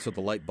them cancel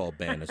the light bulb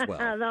ban as well.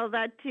 Well,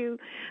 that too.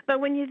 But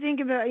when you think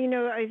about,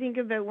 I think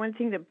about one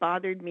thing that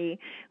bothered me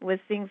was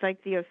things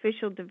like the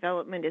Official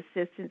Development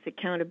Assistance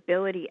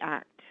Accountability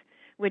Act,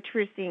 which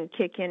we're seeing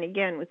kick in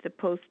again with the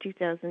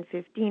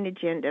post-2015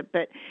 agenda.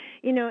 But,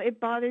 it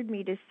bothered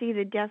me to see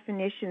the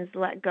definitions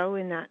let go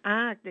in that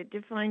act that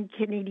define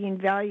Canadian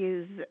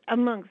values,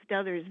 amongst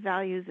others,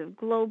 values of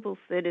global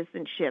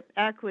citizenship,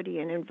 equity,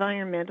 and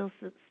environmental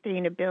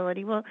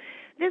sustainability. Well,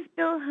 this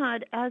bill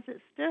had, as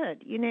it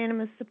stood,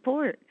 unanimous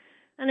support.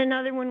 And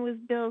another one was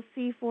Bill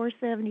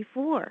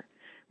C-474,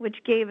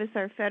 which gave us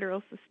our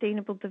Federal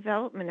Sustainable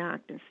Development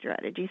Act and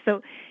strategy.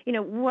 So,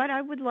 what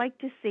I would like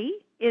to see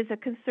is a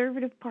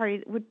Conservative Party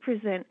that would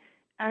present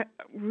a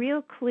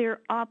real clear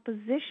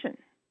opposition,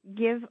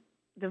 give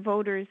the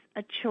voters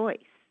a choice.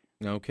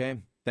 Okay.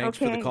 Thanks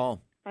for the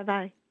call.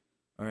 Bye-bye.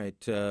 All right.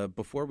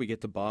 Before we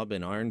get to Bob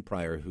in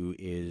Arnprior, who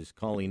is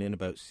calling in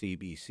about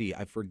CBC,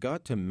 I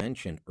forgot to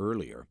mention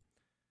earlier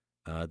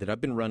that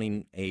I've been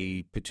running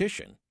a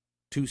petition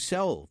to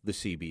sell the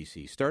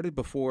CBC. Started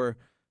before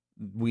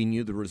we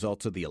knew the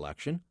results of the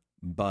election,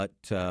 but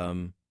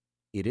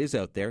it is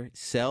out there.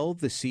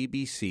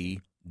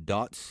 Sellthecbc.ca.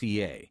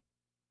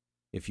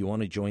 If you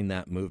want to join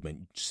that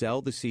movement,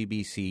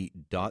 sellthecbc.ca.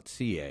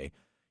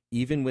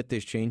 Even with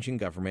this change in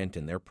government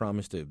and their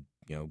promise to,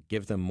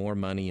 give them more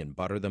money and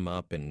butter them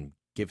up and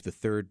give the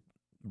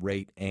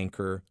third-rate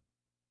anchor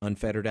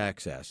unfettered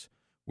access,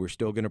 we're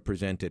still going to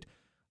present it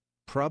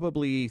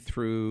probably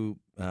through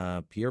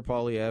Pierre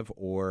Poilievre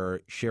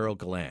or Cheryl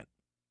Gallant.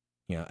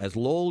 As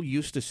Lowell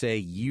used to say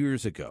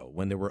years ago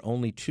when there were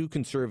only two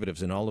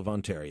Conservatives in all of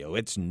Ontario,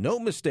 it's no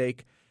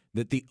mistake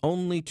that the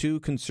only two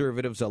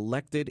Conservatives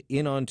elected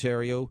in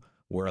Ontario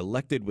were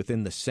elected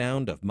within the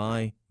sound of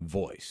my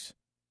voice.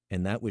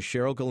 And that was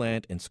Cheryl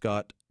Gallant and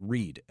Scott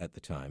Reid at the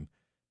time.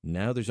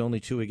 Now there's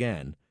only two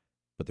again,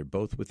 but they're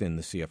both within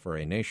the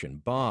CFRA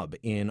nation. Bob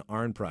in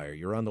Arnprior,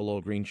 you're on the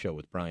Lowell Green Show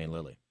with Brian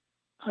Lilly.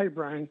 Hi,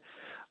 Brian.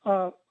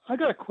 I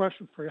got a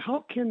question for you.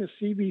 How can the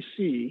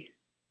CBC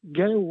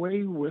get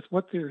away with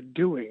what they're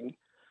doing,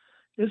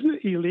 isn't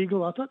it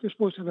illegal? I thought they're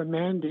supposed to have a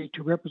mandate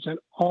to represent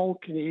all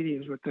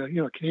Canadians with the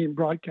Canadian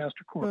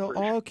Broadcaster Corporation.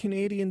 Well, all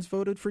Canadians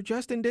voted for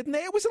Justin, didn't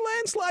they? It was a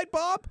landslide,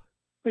 Bob.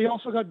 They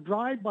also got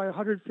bribed by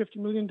 $150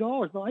 million.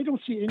 But I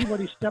don't see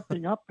anybody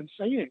stepping up and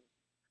saying,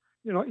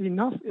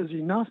 enough is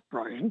enough,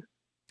 Brian.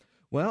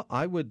 Well,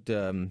 I would,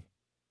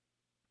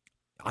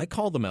 I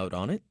call them out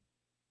on it,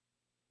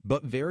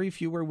 but very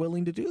few are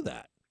willing to do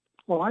that.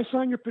 Well, I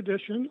signed your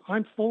petition.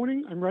 I'm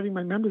phoning. I'm writing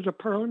my members of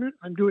parliament.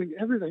 I'm doing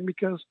everything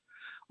because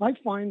I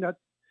find that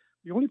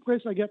the only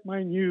place I get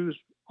my news,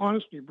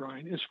 honestly,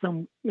 Brian, is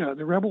from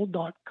the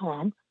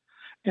rebel.com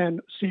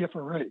and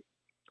CFRA.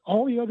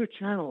 All the other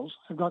channels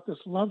have got this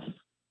love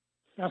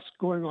fest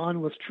going on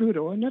with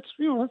Trudeau, and that's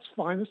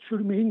fine. That's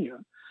Trudeau-mania.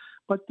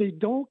 But they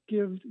don't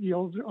give the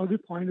other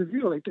point of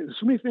view. Like, there's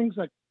so many things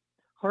that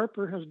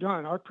Harper has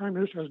done, our Prime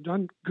Minister has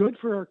done good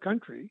for our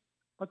country,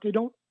 but they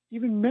don't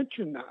even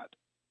mention that.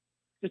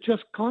 It's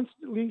just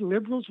constantly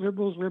liberals,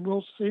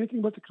 say anything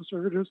about the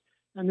Conservatives,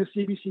 and the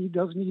CBC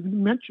doesn't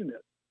even mention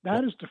it.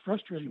 That is the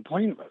frustrating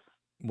point of it.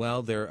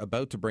 Well, they're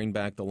about to bring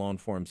back the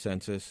law-informed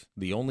census.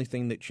 The only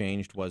thing that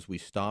changed was we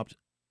stopped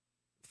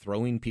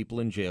throwing people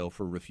in jail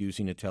for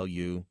refusing to tell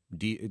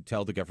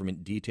the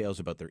government details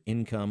about their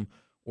income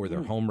or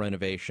their home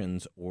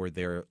renovations or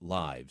their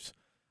lives.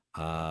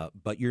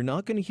 But you're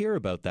not going to hear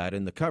about that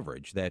in the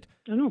coverage. That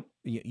I know.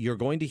 You're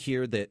going to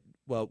hear that,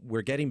 well,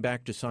 we're getting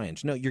back to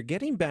science. No, you're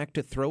getting back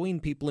to throwing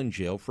people in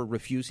jail for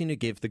refusing to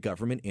give the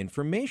government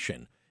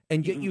information.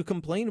 And yet you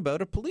complain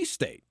about a police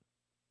state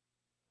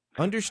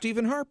under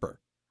Stephen Harper.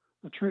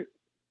 That's right.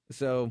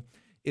 So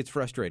it's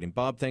frustrating.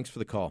 Bob, thanks for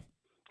the call.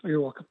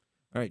 You're welcome.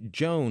 All right,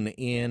 Joan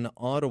in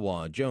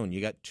Ottawa. Joan,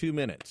 you got 2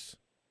 minutes.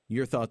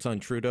 Your thoughts on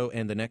Trudeau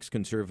and the next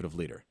Conservative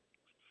leader.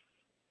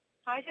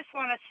 I just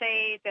want to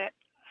say that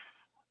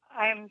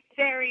I'm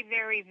very,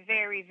 very,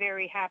 very,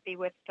 very happy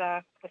with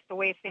the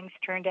way things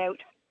turned out.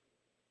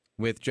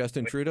 With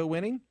Justin Trudeau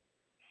winning?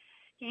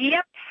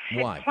 Yep.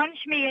 Why? It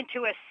plunged me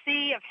into a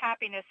sea of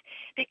happiness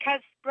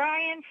because,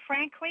 Brian,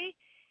 frankly,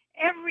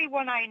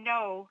 everyone I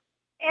know,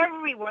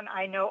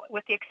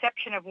 with the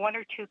exception of one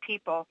or two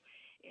people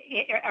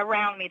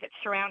around me that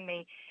surround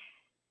me,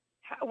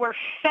 were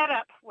fed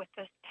up with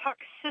the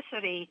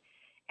toxicity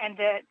and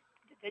the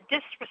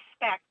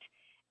disrespect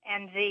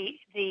and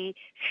the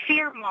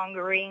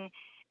fear-mongering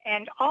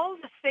and all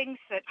the things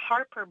that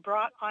Harper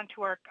brought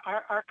onto our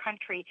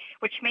country,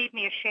 which made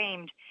me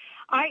ashamed.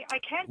 I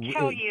can't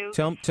tell you.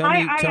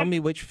 Tell me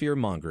which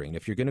fear-mongering.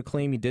 If you're going to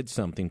claim he did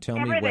something, tell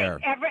me where.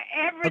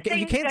 Everything. Okay,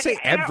 you can't say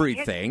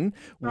everything.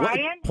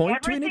 Brian,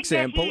 point to an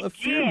example of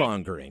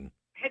fear-mongering.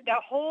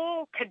 The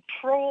whole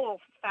control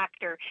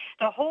factor,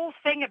 the whole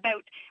thing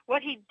about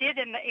what he did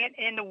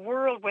in the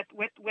world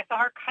with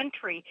our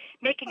country,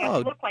 making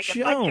us look like a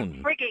bunch of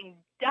frigging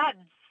duds.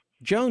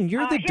 Joan,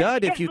 you're the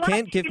dud if you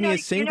can't give me a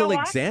single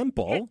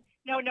example.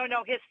 No.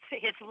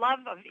 His love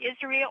of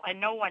Israel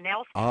and no one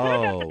else.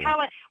 Oh.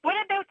 What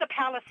about the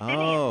Palestinians?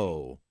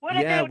 Oh.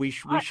 We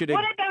should.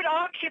 What about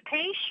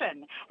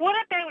occupation? What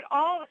about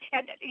all?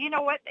 And you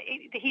know what?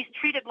 He's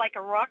treated like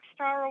a rock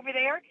star over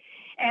there.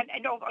 And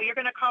you're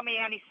going to call me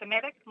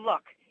anti-Semitic?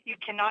 Look, you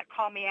cannot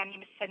call me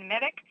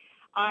anti-Semitic.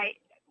 I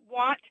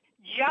want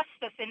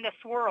justice in this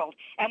world,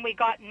 and we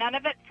got none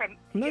of it from...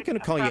 I'm not going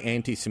to call you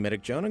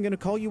anti-Semitic, Joan. I'm going to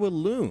call you a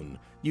loon.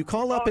 You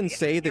call up and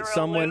say that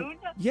someone... A loon?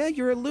 Yeah,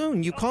 you're a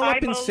loon. You call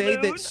up and say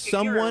that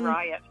someone...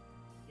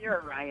 You're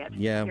a riot.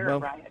 Yeah, you're a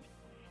riot.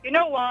 You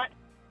know what?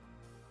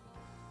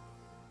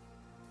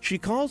 She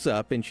calls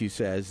up and she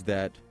says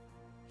that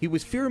he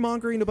was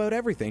fear-mongering about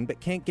everything, but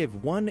can't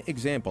give one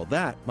example.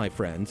 That, my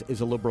friends,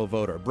 is a Liberal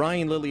voter.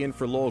 Brian Lillian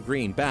for Lowell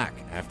Green, back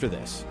after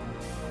this.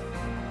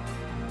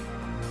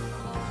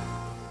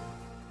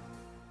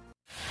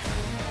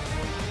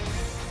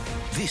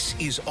 This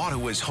is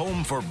Ottawa's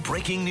home for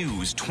breaking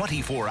news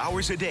 24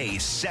 hours a day,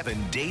 7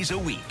 days a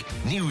week.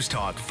 News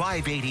Talk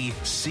 580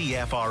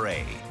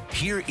 CFRA.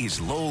 Here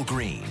is Lowell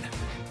Green.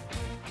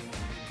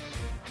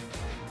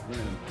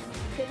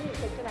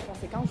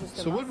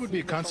 So what would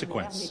be a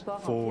consequence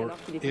for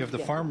if the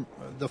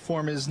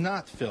form is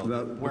not filled,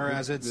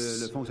 whereas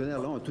it's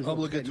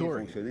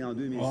obligatory?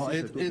 Well,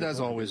 it has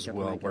always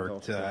well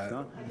worked.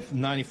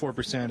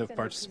 94% of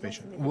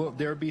participation. Will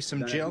there be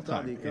some jail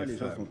time?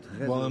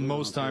 Well,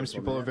 most times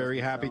people are very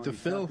happy to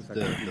fill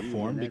the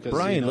form because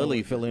Brian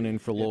Lilly filling in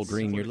for Lowell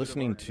Green. You're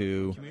listening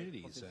to.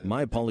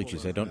 My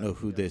apologies, I don't know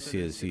who this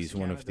is. He's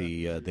one of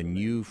the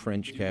new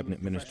French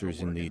cabinet ministers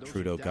in the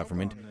Trudeau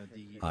government.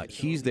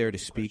 He's there to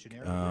speak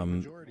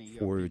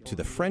to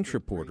the French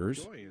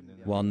reporters,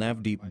 while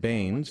Navdeep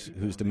Bains,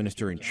 who's the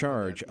minister in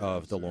charge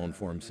of the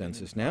law-informed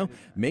census now,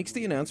 makes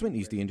the announcement.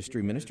 He's the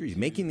industry minister. He's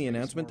making the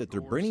announcement that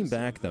they're bringing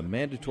back the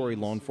mandatory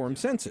law-informed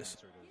census.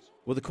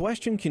 Well, the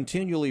question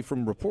continually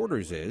from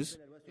reporters is,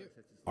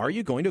 are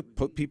you going to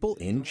put people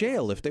in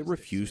jail if they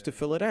refuse to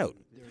fill it out?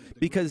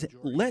 Because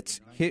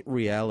let's hit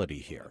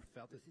reality here.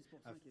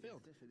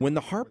 When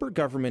the Harper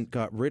government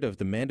got rid of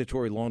the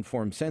mandatory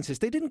law-informed census,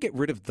 they didn't get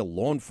rid of the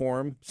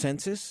law-informed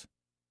census.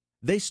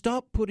 They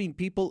stopped putting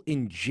people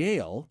in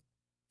jail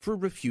for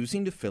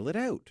refusing to fill it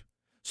out.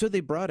 So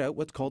they brought out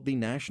what's called the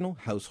National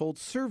Household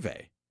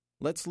Survey.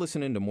 Let's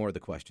listen into more of the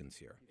questions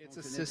here. It's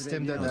a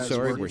system that has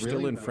sorry, worked we're still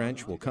really in well.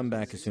 French. We'll come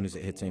back as soon as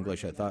it hits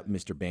English. I thought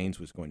Mr. Baines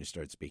was going to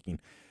start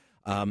speaking.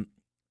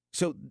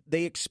 So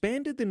they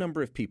expanded the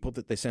number of people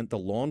that they sent the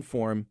lawn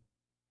form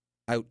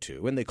out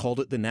to, and they called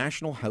it the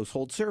National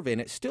Household Survey,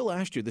 and it still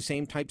asked you the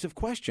same types of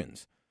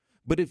questions.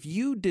 But if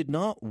you did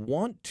not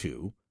want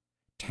to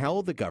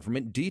tell the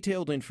government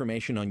detailed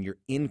information on your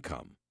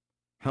income,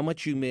 how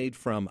much you made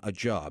from a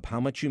job, how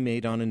much you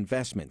made on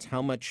investments,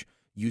 how much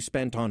you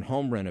spent on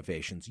home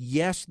renovations.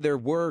 Yes, there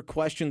were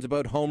questions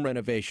about home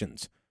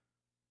renovations.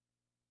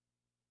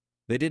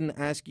 They didn't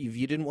ask you if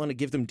you didn't want to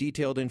give them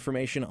detailed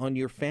information on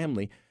your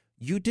family.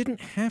 You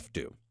didn't have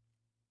to.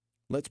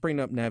 Let's bring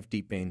up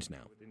Navdeep Baines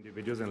now.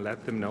 Individuals and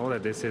let them know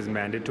that this is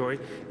mandatory.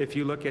 If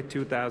you look at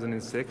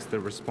 2006, the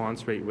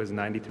response rate was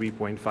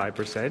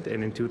 93.5%,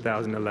 and in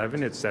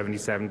 2011, it's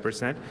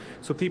 77%.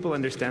 So people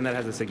understand that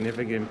has a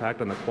significant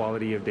impact on the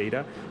quality of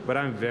data. But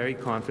I'm very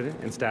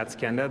confident in Stats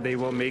Canada. They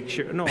will make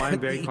sure. No, I'm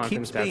very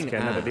confident in Stats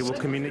Canada that they will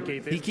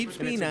communicate this. He keeps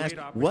being asked,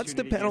 what's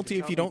the penalty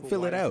if you don't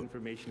fill it out?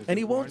 And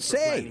he won't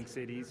say.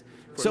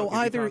 So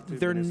either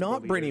they're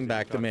not bringing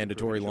back the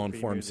mandatory lawn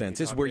form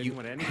census where you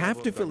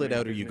have to fill it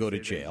out or you go to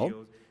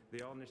jail,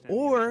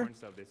 or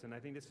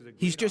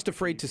he's just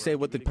afraid to say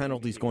what the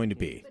penalty is going to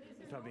be.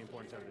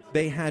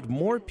 They had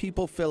more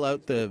people fill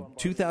out the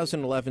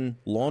 2011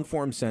 lawn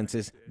form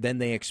census than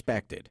they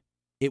expected.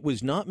 It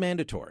was not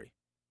mandatory.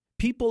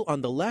 People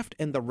on the left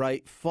and the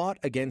right fought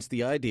against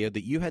the idea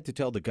that you had to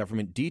tell the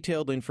government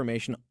detailed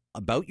information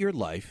about your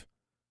life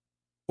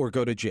or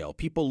go to jail.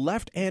 People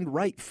left and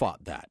right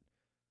fought that.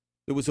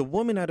 There was a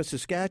woman out of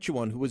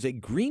Saskatchewan who was a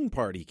Green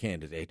Party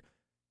candidate,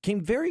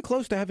 came very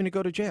close to having to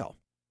go to jail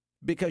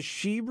because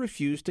she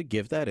refused to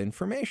give that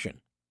information.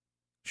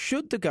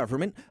 Should the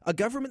government, a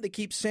government that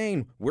keeps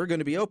saying, we're going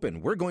to be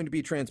open, we're going to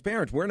be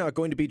transparent, we're not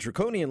going to be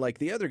draconian like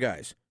the other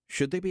guys,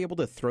 should they be able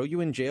to throw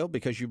you in jail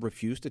because you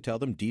refuse to tell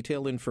them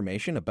detailed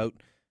information about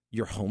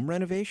your home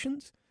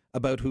renovations,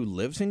 about who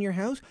lives in your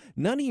house?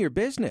 None of your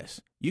business.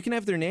 You can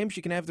have their names,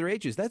 you can have their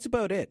ages. That's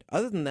about it.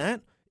 Other than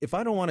that, if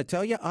I don't want to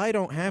tell you, I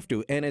don't have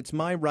to, and it's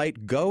my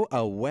right. Go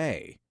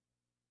away.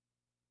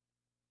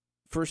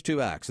 First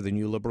two acts of the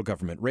new Liberal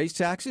government: raise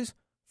taxes,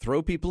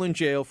 throw people in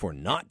jail for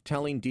not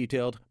telling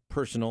detailed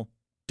personal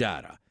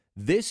data.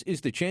 This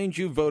is the change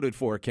you voted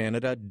for,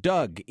 Canada.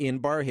 Doug in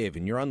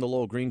Barrhaven, you're on the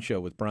Lowell Green Show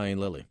with Brian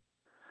Lilly.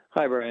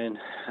 Hi, Brian.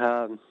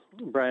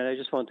 Brian, I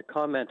just want to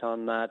comment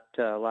on that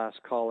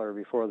last caller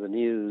before the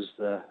news,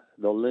 the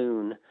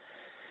loon.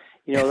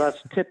 You know,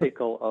 that's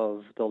typical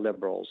of the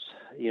Liberals.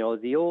 You know,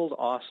 the old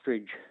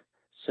ostrich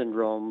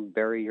syndrome,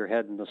 bury your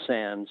head in the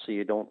sand so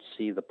you don't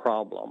see the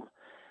problem.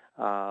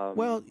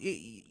 Well,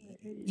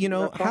 you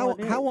know,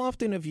 how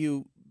often have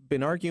you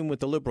been arguing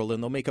with the Liberal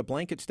and they'll make a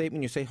blanket statement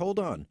and you say, hold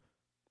on,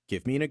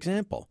 give me an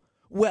example.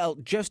 Well,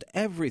 just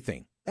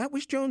everything. That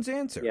was Joan's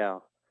answer. Yeah,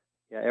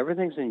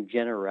 everything's in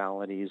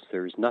generalities.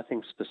 There's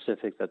nothing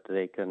specific that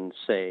they can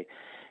say.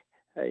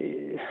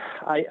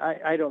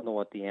 I don't know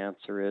what the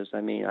answer is. I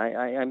mean,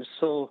 I'm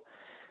so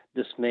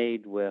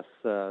dismayed with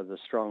the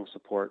strong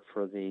support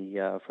for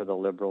the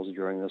Liberals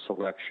during this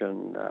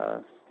election.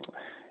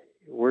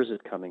 Where's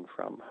it coming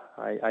from?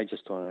 I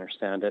just don't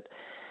understand it.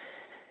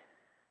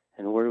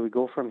 And where do we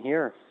go from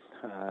here?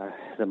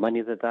 The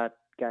money that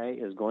guy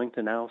is going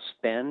to now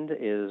spend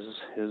is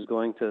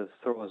going to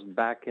throw us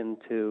back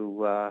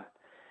into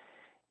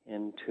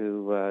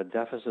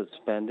deficit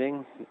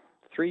spending.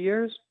 3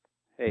 years?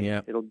 Hey,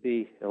 yeah. It'll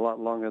be a lot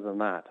longer than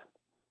that.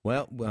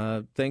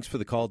 Well, thanks for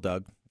the call,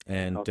 Doug,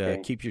 and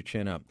keep your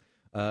chin up.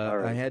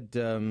 Right. I had,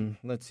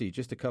 let's see,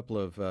 just a couple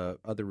of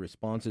other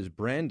responses.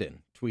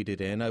 Brandon tweeted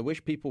in, I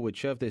wish people would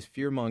shove this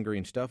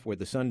fear-mongering stuff where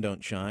the sun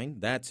don't shine.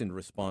 That's in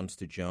response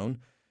to Joan.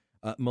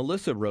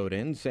 Melissa wrote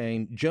in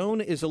saying,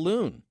 Joan is a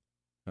loon.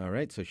 All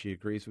right, so she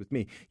agrees with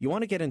me. You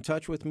want to get in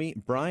touch with me?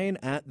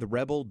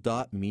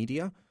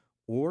 Brian@therebel.media.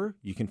 Or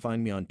you can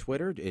find me on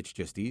Twitter. It's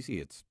just easy.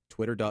 It's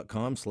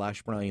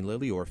twitter.com/Brian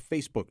Lilly or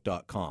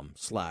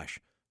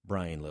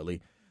facebook.com/Brian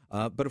Lilly.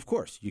 But of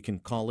course, you can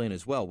call in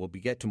as well. We'll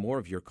get to more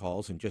of your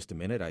calls in just a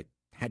minute. I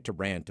had to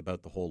rant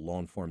about the whole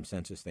lawn form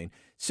census thing.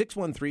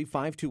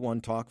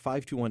 613-521-TALK,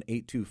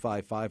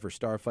 521-8255 or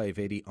star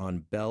 580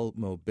 on Bell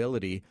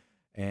Mobility.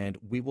 And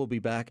we will be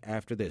back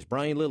after this.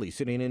 Brian Lilly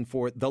sitting in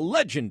for the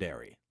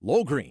legendary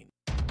Lowell Green.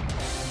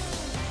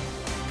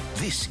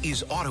 This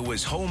is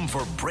Ottawa's home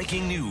for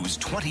breaking news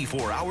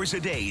 24 hours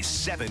a day,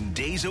 7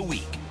 days a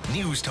week.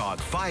 News Talk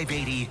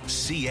 580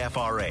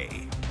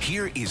 CFRA.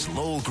 Here is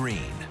Lowell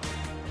Green.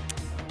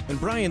 And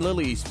Brian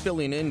Lilly's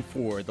filling in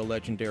for the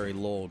legendary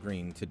Lowell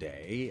Green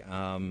today,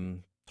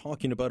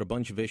 talking about a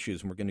bunch of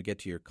issues, and we're going to get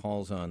to your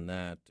calls on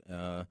that.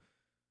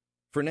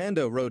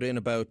 Fernando wrote in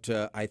about,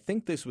 I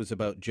think this was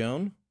about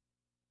Joan.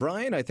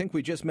 Brian, I think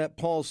we just met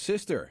Paul's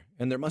sister,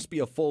 and there must be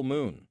a full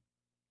moon.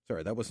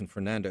 Sorry, that wasn't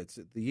Fernando.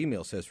 The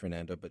email says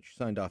Fernando, but she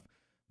signed off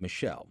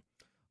Michelle.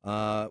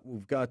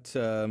 We've got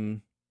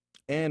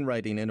Anne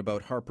writing in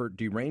about Harper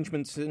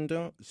derangement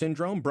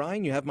syndrome.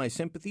 Brian, you have my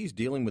sympathies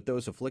dealing with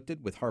those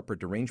afflicted with Harper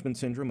derangement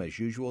syndrome. As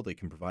usual, they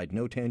can provide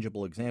no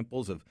tangible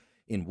examples of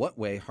in what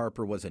way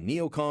Harper was a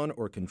neocon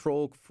or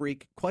control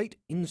freak. Quite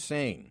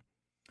insane.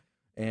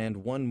 And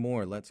one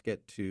more. Let's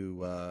get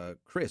to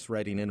Chris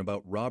writing in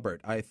about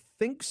Robert. I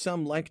think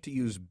some like to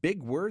use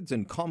big words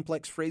and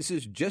complex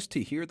phrases just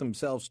to hear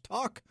themselves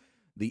talk.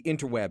 The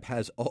interweb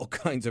has all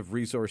kinds of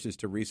resources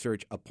to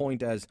research a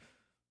point as,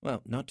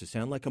 well, not to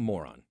sound like a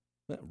moron.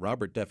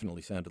 Robert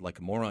definitely sounded like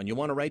a moron. You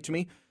want to write to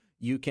me?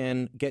 You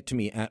can get to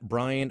me at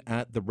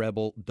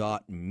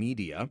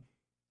brian@therebel.media.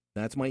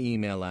 That's my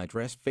email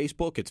address.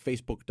 Facebook, it's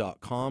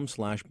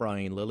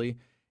facebook.com/Brian Lilley.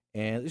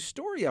 And there's a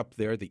story up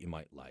there that you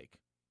might like.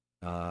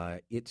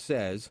 It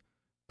says,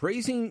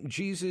 praising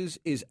Jesus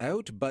is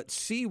out, but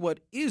see what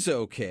is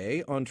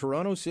okay on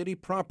Toronto City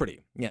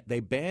property. Yeah,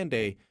 they banned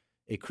a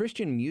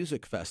Christian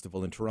music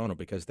festival in Toronto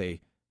because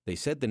they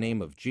said the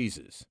name of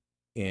Jesus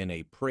in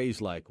a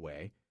praise-like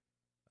way.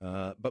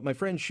 But my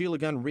friend Sheila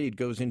Gunn Reid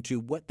goes into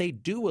what they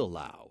do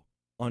allow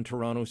on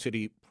Toronto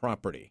City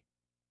property.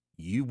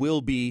 You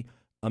will be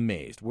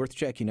amazed. Worth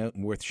checking out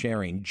and worth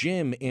sharing.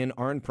 Jim in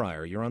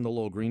Arnprior, you're on the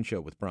Lowell Green Show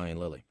with Brian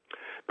Lilley.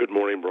 Good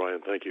morning, Brian.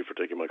 Thank you for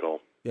taking my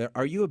call.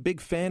 Are you a big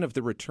fan of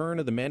the return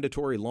of the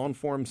mandatory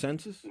long-form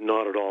census?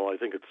 Not at all. I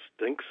think it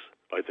stinks.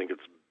 I think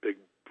it's Big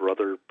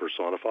Brother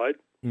personified.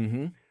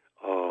 Mm-hmm.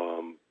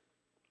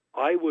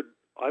 I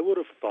would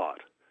have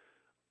thought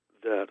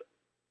that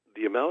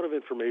the amount of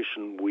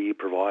information we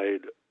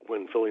provide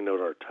when filling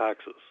out our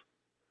taxes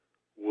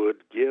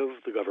would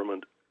give the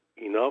government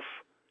enough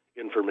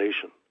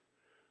information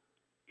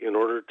in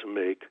order to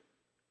make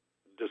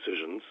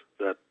decisions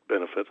that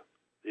benefit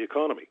the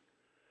economy.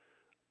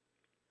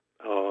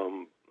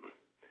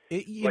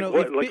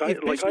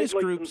 If business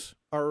groups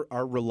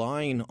are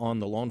relying on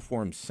the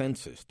long-form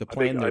census to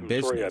plan their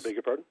business. Sorry, I beg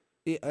your pardon?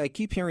 I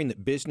keep hearing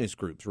that business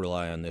groups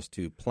rely on this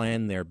to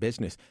plan their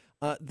business.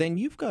 Then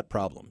you've got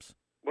problems.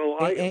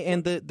 Well,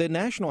 and the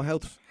National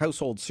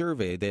Household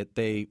Survey that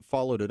they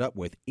followed it up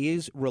with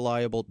is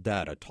reliable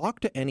data. Talk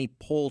to any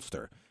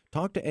pollster.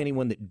 Talk to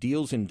anyone that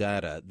deals in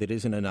data that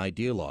isn't an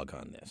ideologue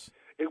on this.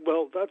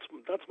 Well, that's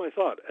my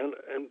thought. And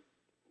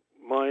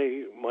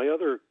my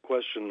other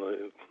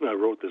question, I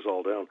wrote this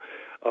all down.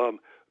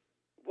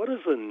 What is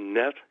the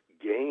net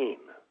gain,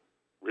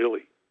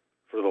 really,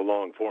 for the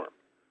long form?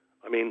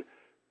 I mean,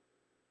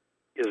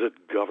 is it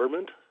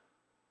government?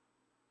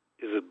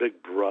 Is it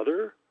Big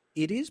Brother?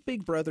 It is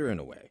Big Brother in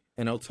a way.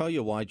 And I'll tell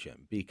you why,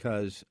 Jim,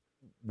 because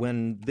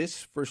when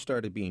this first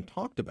started being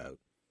talked about,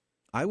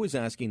 I was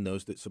asking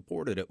those that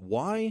supported it,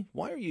 why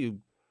are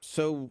you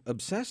so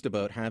obsessed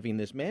about having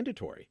this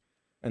mandatory?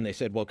 And they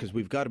said, well, because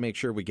we've got to make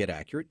sure we get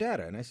accurate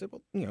data. And I said,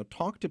 well,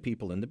 talk to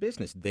people in the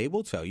business. They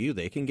will tell you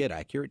they can get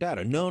accurate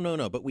data.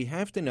 No, but we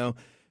have to know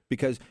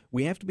because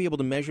we have to be able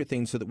to measure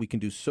things so that we can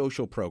do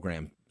social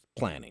program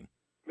planning.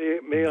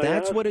 May I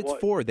That's ask what it's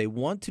for. They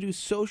want to do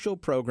social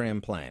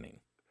program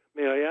planning.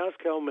 May I ask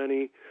how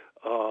many,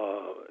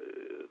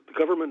 the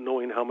government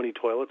knowing how many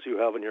toilets you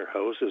have in your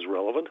house is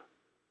relevant?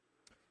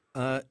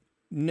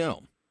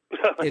 No.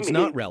 It's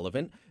not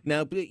relevant.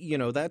 Now,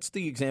 that's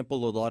the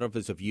example a lot of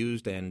us have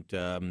used, and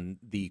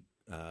the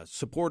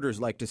supporters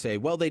like to say,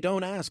 well, they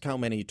don't ask how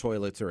many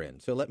toilets are in.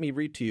 So let me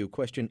read to you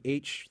question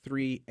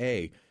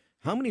H3A.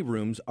 How many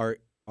rooms are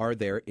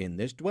there in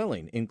this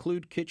dwelling?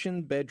 Include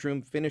kitchen,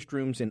 bedroom, finished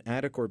rooms in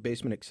attic or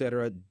basement,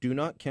 etc. Do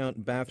not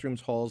count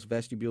bathrooms, halls,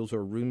 vestibules,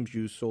 or rooms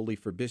used solely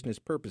for business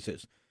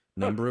purposes.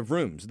 Number of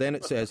rooms. Then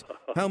it says,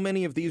 how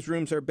many of these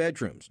rooms are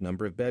bedrooms?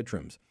 Number of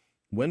bedrooms.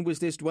 When was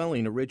this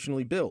dwelling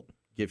originally built?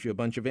 Gives you a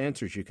bunch of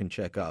answers you can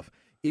check off.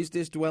 Is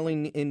this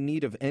dwelling in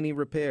need of any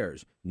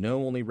repairs?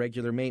 No, only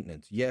regular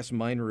maintenance. Yes,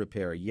 minor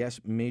repair. Yes,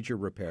 major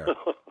repair.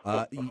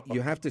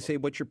 You have to say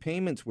what your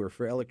payments were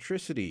for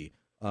electricity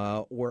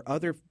or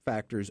other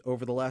factors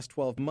over the last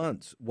 12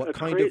 months. What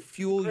kind of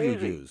fuel you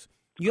use.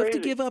 You have to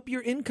give up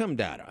your income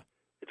data.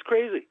 It's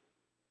crazy.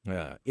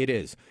 It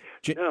is.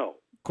 Now,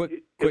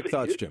 quick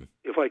thoughts, Jim.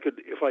 If I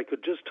could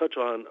just touch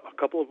on a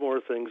couple of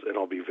more things, and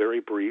I'll be very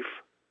brief.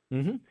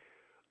 Mm-hmm.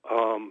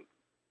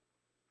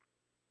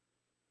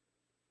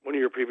 One of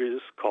your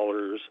previous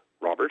callers,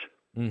 Robert,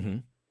 mm-hmm.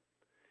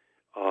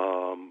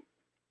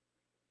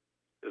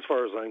 As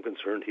far as I'm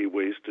concerned, he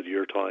wasted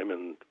your time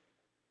and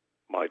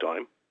my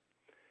time.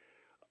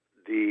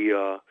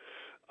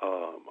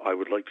 I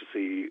would like to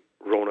see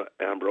Rona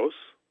Ambrose.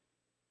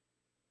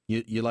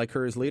 You like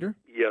her as leader?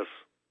 Yes.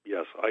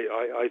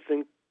 I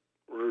think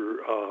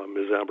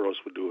Ms. Ambrose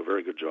would do a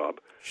very good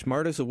job.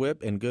 Smart as a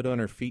whip and good on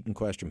her feet in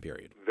question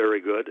period. Very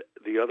good.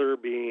 The other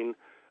being,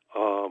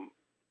 and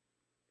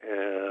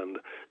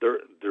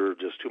there are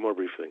just two more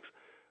brief things.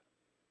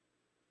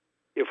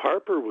 If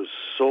Harper was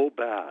so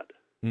bad,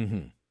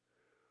 mm-hmm.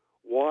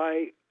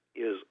 why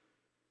is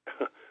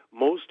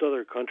most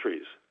other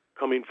countries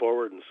coming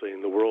forward and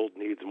saying the world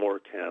needs more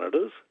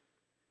Canadas?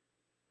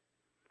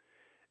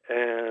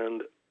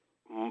 And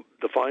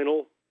the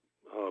final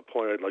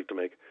point I'd like to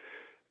make,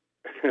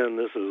 and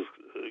this is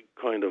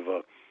kind of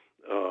a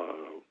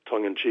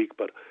tongue in cheek,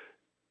 but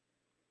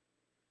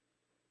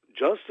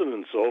Justin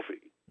and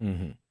Sophie,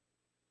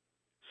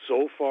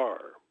 so far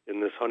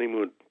in this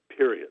honeymoon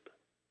period,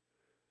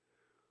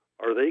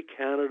 are they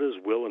Canada's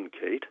Will and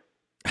Kate?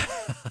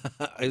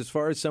 As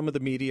far as some of the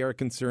media are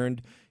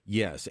concerned,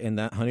 yes. And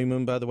that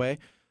honeymoon, by the way,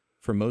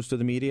 for most of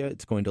the media,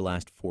 it's going to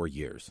last 4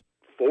 years.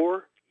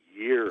 4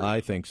 years? I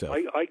think so.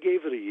 I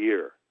gave it a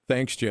year.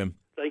 Thanks, Jim.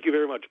 Thank you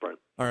very much, Brent.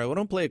 All right, well,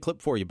 don't play a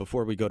clip for you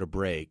before we go to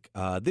break.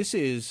 This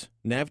is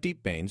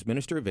Navdeep Bains,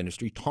 Minister of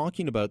Industry,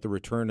 talking about the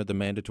return of the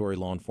mandatory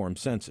law-informed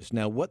census.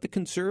 Now, what the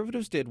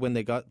Conservatives did when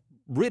they got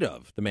rid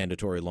of the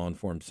mandatory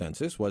law-informed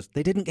census was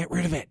they didn't get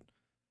rid of it.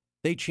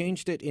 They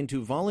changed it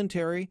into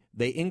voluntary.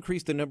 They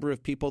increased the number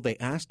of people they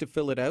asked to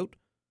fill it out,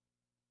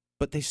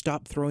 but they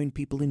stopped throwing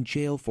people in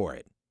jail for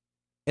it.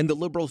 And the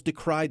Liberals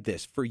decried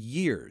this for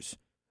years.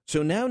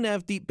 So now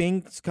Navdeep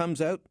Bains comes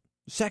out.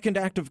 Second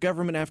act of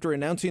government after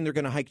announcing they're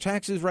going to hike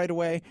taxes right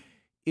away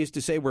is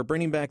to say we're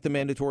bringing back the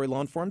mandatory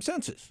law-informed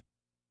census.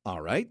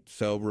 All right,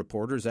 so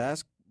reporters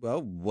ask,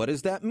 well, what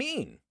does that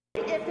mean?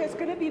 If there's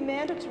going to be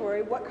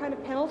mandatory, what kind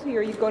of penalty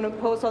are you going to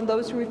impose on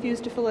those who refuse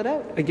to fill it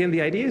out? Again,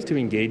 the idea is to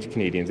engage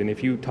Canadians, and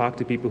if you talk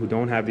to people who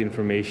don't have the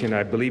information,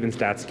 I believe in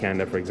Stats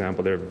Canada, for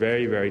example, they're a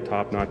very, very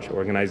top-notch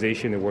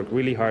organization. They work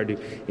really hard to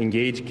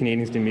engage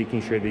Canadians to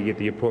making sure they get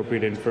the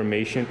appropriate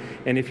information.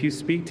 And if you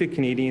speak to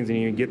Canadians and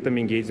you get them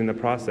engaged in the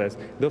process,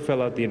 they'll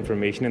fill out the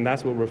information, and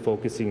that's what we're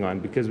focusing on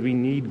because we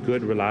need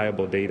good,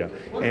 reliable data.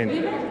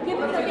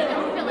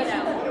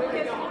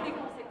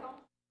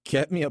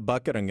 Get me a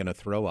bucket, I'm going to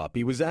throw up.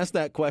 He was asked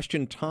that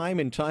question time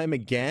and time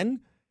again,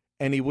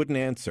 and he wouldn't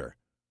answer.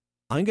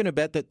 I'm going to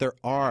bet that there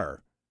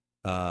are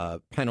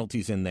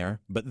penalties in there,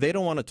 but they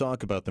don't want to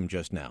talk about them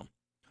just now.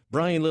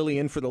 Brian Lilley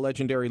in for the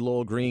legendary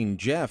Lowell Green,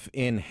 Jeff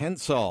in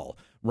Hensall,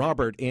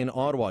 Robert in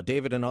Ottawa,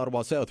 David in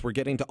Ottawa South. We're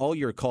getting to all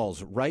your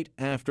calls right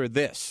after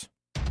this.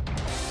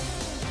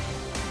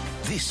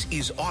 This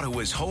is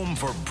Ottawa's home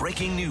for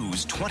breaking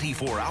news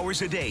 24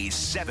 hours a day,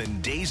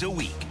 7 days a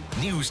week.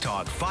 News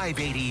Talk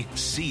 580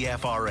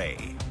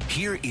 CFRA.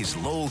 Here is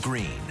Lowell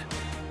Green.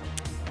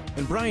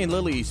 And Brian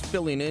Lilley's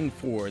filling in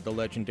for the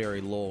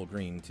legendary Lowell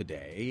Green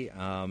today,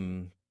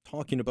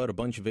 talking about a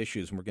bunch of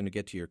issues, and we're going to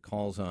get to your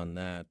calls on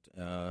that.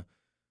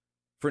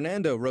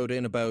 Fernando wrote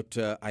in about,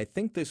 I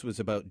think this was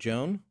about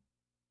Joan.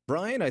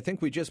 Brian, I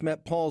think we just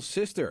met Paul's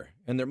sister,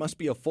 and there must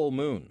be a full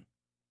moon.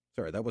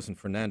 Sorry, that wasn't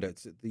Fernando.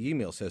 The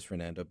email says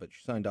Fernando, but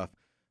she signed off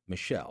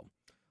Michelle.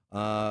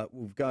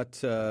 We've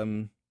got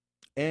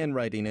Anne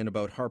writing in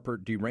about Harper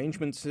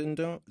derangement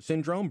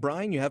syndrome.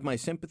 Brian, you have my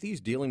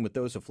sympathies dealing with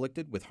those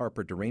afflicted with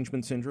Harper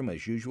derangement syndrome.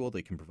 As usual,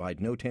 they can provide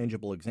no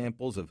tangible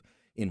examples of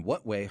in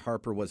what way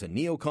Harper was a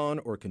neocon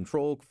or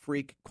control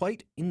freak.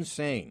 Quite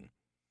insane.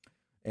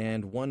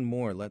 And one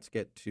more. Let's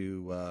get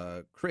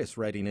to Chris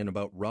writing in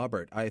about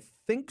Robert. I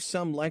think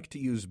some like to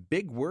use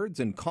big words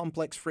and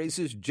complex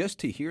phrases just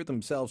to hear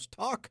themselves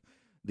talk.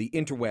 The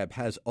interweb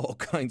has all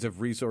kinds of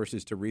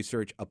resources to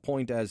research a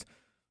point as,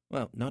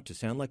 well, not to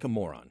sound like a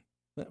moron.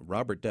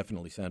 Robert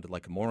definitely sounded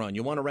like a moron.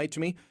 You want to write to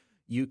me?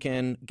 You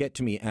can get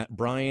to me at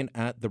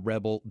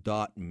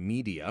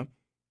brian@therebel.media.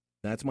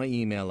 That's my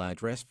email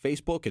address.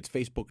 Facebook, it's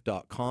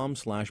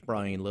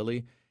facebook.com/Brian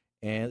Lilley.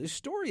 And there's a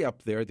story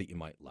up there that you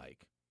might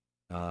like.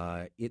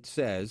 It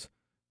says,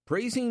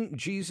 praising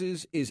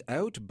Jesus is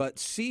out, but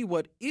see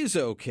what is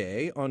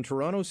okay on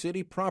Toronto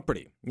City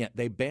property. Yeah,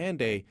 they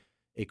banned a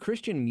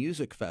Christian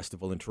music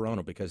festival in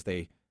Toronto because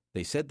they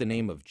said the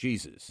name of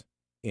Jesus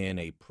in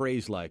a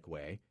praise-like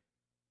way.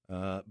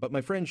 But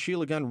my friend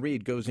Sheila Gunn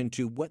Reid goes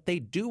into what they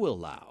do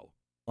allow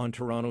on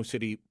Toronto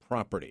City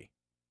property.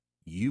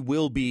 You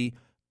will be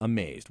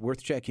amazed.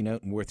 Worth checking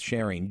out and worth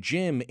sharing.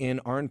 Jim in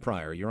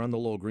Arnprior, you're on the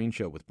Lowell Green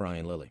Show with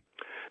Brian Lilley.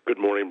 Good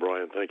morning,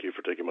 Brian. Thank you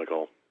for taking my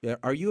call.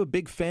 Are you a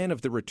big fan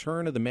of the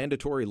return of the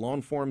mandatory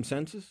law-informed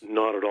census?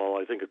 Not at all.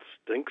 I think it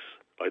stinks.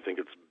 I think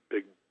it's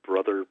Big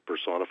Brother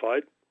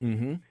personified.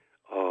 Mm-hmm.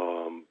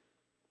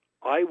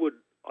 I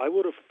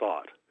would have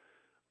thought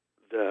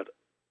that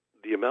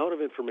the amount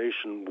of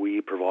information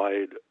we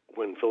provide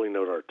when filling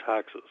out our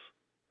taxes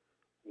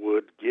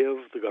would give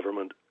the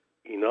government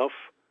enough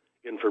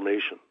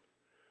information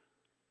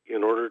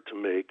in order to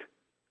make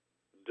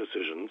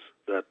decisions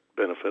that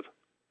benefit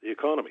the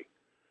economy.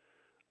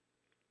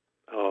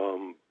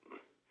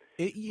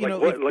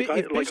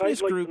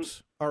 Business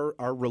groups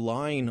are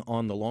relying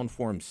on the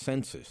law-informed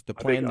census to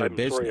plan their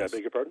business. Sorry, I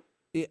beg your pardon?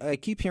 I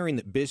keep hearing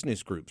that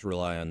business groups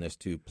rely on this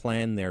to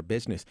plan their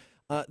business.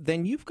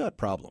 Then you've got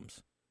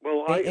problems.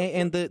 Well,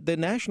 and the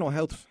National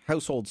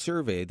Household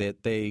Survey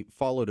that they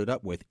followed it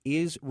up with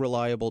is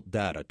reliable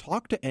data.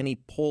 Talk to any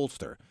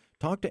pollster.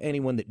 Talk to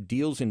anyone that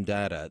deals in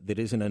data that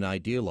isn't an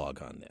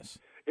ideologue on this.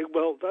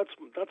 Well, that's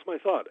my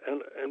thought,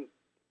 and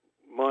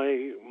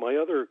my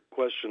other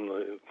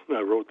question.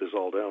 I wrote this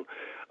all down.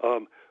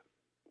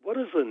 What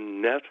is the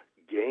net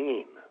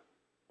gain,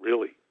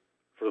 really,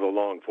 for the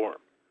long form?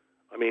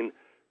 I mean,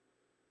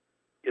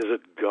 is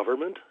it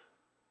government?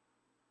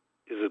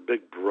 Is it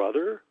Big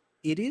Brother?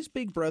 It is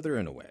Big Brother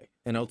in a way,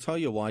 and I'll tell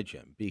you why,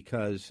 Jim,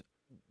 because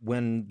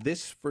when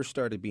this first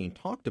started being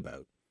talked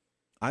about,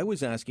 I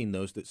was asking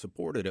those that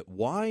supported it,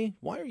 why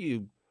are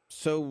you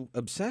so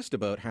obsessed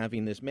about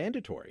having this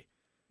mandatory?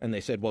 And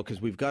they said, well,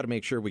 because we've got to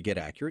make sure we get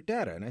accurate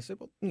data. And I said,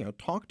 well,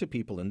 talk to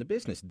people in the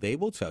business. They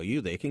will tell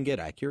you they can get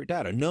accurate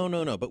data.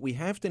 No. But we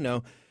have to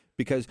know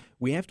because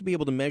we have to be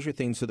able to measure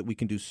things so that we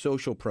can do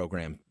social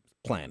program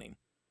planning.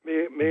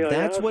 May I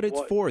That's ask what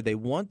it's for. They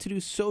want to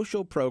do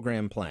social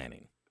program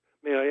planning.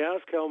 May I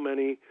ask how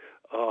many,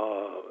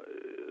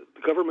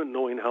 the government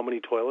knowing how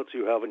many toilets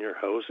you have in your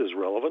house is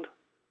relevant?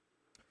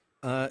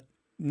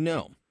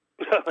 No.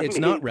 It's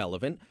not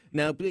relevant.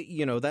 Now,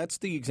 that's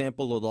the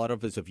example a lot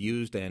of us have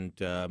used, and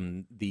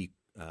the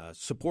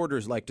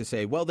supporters like to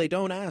say, well, they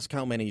don't ask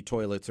how many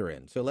toilets are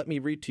in. So let me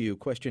read to you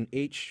question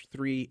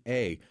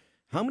H3A.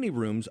 How many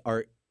rooms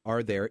are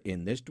there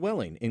in this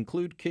dwelling?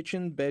 Include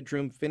kitchen,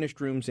 bedroom,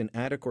 finished rooms in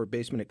attic or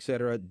basement,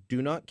 etc.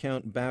 Do not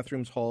count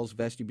bathrooms, halls,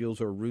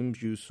 vestibules, or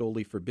rooms used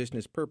solely for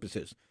business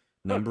purposes.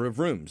 Number of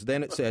rooms.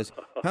 Then it says,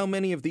 how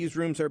many of these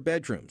rooms are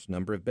bedrooms?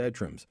 Number of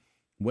bedrooms.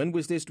 When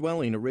was this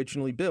dwelling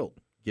originally built?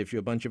 Gives you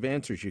a bunch of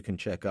answers you can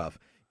check off.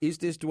 Is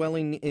this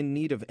dwelling in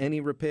need of any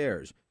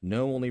repairs?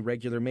 No, only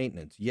regular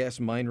maintenance. Yes,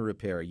 minor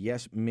repair.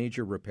 Yes,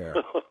 major repair.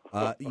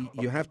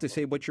 You have to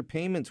say what your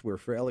payments were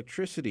for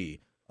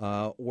electricity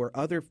or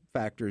other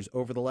factors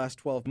over the last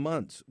 12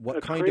 months. What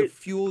That's kind of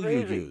fuel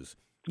you use.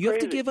 You have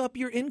to give up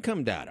your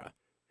income data.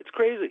 It's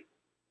crazy.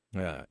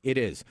 It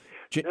is.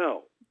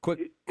 Now,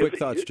 quick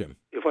thoughts, Jim.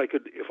 If I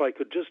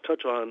could just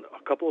touch on a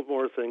couple of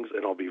more things,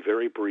 and I'll be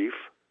very brief.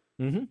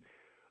 Mm-hmm.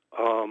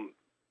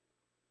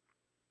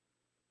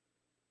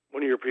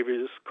 One of your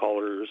previous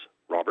callers,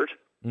 Robert.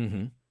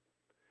 Mm-hmm.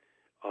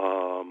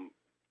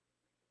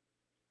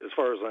 As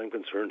far as I'm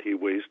concerned, he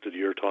wasted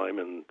your time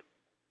and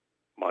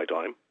my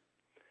time.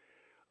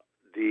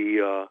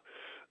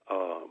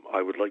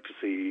 I would like to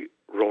see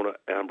Rona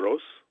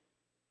Ambrose.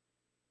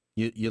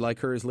 You like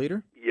her as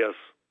leader? Yes.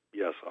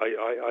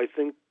 I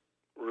think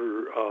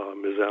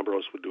Ms.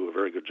 Ambrose would do a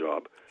very good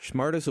job.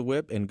 Smart as a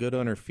whip and good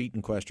on her feet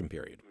in question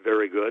period.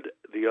 Very good.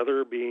 The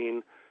other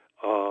being,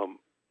 and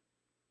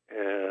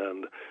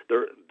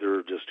there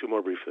are just two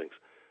more brief things.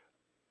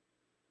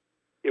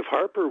 If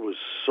Harper was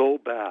so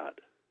bad,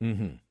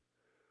 mm-hmm.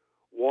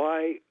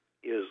 why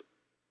is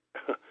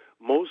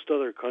most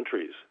other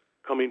countries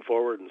coming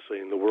forward and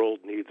saying the world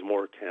needs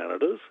more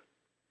Canadas?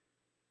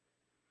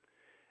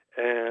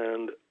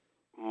 And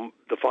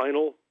the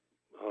final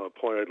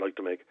point I'd like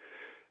to make,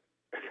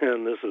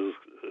 and this is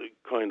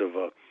kind of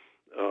a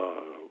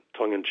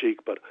tongue-in-cheek,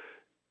 but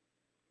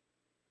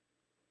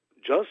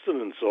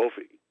Justin and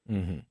Sophie,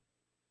 mm-hmm.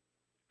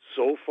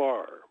 so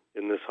far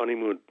in this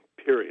honeymoon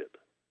period,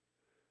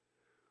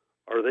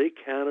 are they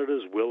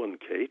Canada's Will and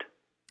Kate?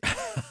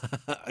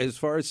 As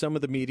far as some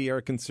of the media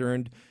are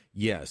concerned,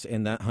 yes.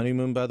 And that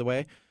honeymoon, by the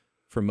way,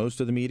 for most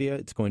of the media,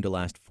 it's going to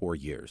last 4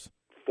 years.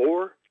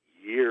 4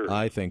 years?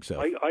 I think so.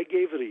 I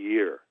gave it a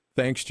year.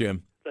 Thanks,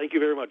 Jim. Thank you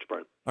very much,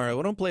 Brian. All right,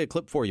 well, don't play a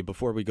clip for you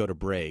before we go to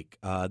break.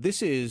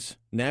 This is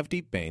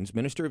Navdeep Bains,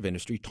 Minister of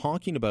Industry,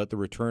 talking about the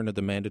return of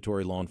the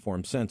mandatory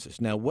law-informed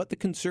census. Now, what the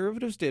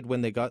Conservatives did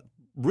when they got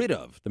rid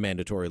of the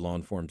mandatory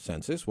law-informed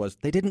census was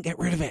they didn't get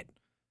rid of it.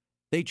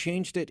 They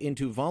changed it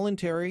into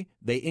voluntary.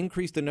 They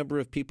increased the number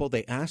of people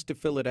they asked to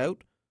fill it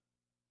out,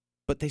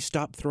 but they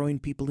stopped throwing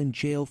people in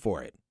jail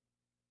for it.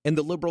 And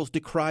the Liberals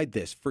decried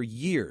this for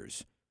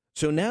years.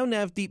 So now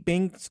Navdeep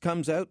Bains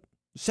comes out.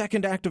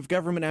 Second act of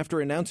government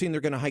after announcing they're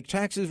going to hike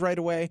taxes right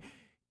away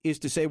is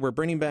to say we're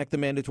bringing back the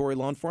mandatory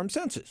law-informed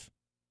census.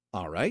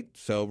 All right,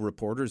 so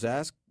reporters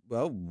ask,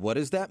 well, what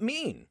does that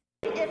mean?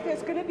 If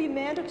it's going to be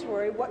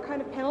mandatory, what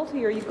kind of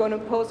penalty are you going to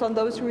impose on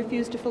those who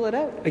refuse to fill it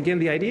out? Again,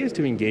 the idea is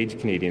to engage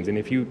Canadians, and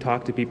if you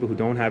talk to people who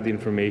don't have the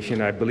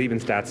information, I believe in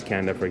Stats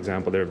Canada, for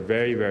example, they're a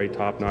very, very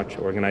top-notch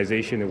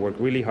organization. They work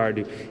really hard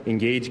to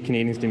engage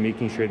Canadians to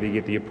making sure they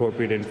get the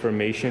appropriate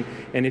information.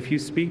 And if you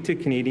speak to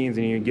Canadians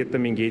and you get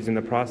them engaged in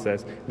the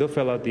process, they'll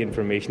fill out the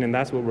information, and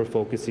that's what we're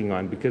focusing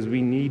on because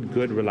we need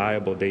good,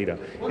 reliable data.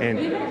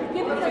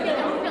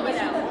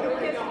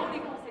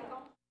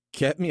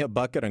 Get me a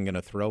bucket, I'm going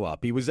to throw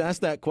up. He was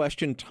asked that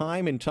question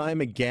time and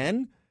time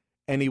again,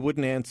 and he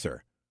wouldn't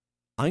answer.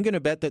 I'm going to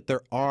bet that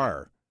there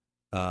are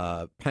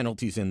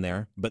penalties in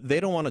there, but they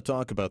don't want to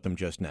talk about them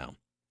just now.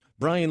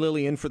 Brian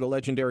Lilly in for the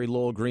legendary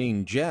Lowell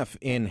Green, Jeff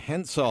in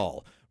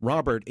Hensall,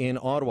 Robert in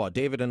Ottawa,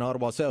 David in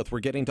Ottawa South. We're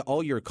getting to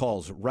all your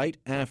calls right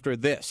after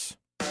this.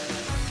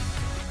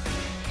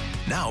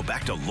 Now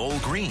back to Lowell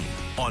Green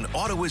on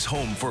Ottawa's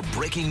home for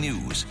breaking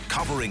news,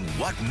 covering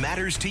what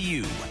matters to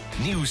you.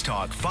 News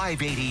Talk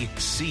 580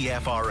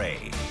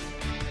 CFRA.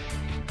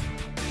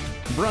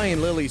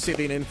 Brian Lilly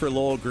sitting in for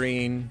Lowell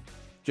Green.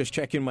 Just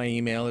checking my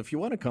email. If you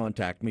want to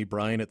contact me,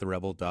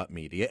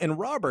 brian@therebel.media. And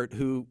Robert,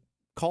 who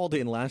called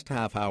in last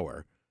half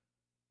hour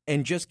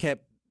and just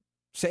kept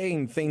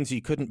saying things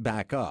he couldn't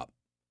back up,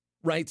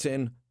 writes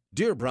in,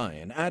 Dear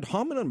Brian, ad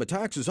hominem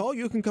attacks is all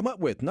you can come up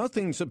with.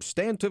 Nothing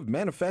substantive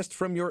manifests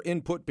from your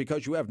input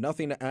because you have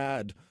nothing to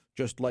add,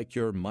 just like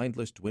your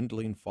mindless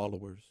dwindling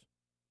followers.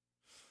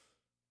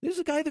 This is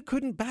a guy that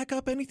couldn't back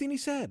up anything he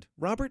said.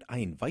 Robert, I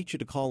invite you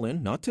to call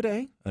in, not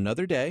today,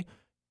 another day,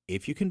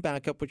 if you can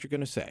back up what you're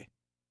going to say.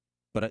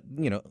 But,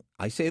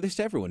 I say this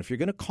to everyone. If you're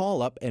going to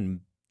call up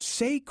and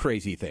say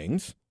crazy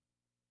things,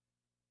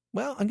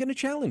 well, I'm going to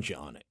challenge you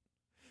on it.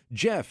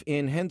 Jeff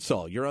in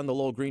Hensall, you're on the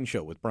Lowell Green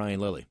Show with Brian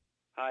Lilly.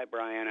 Hi,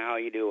 Brian. How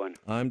you doing?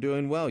 I'm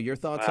doing well. Your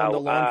thoughts on the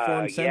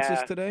long-form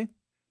census today?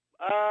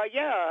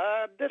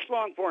 This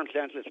long-form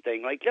census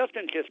thing,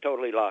 Justin just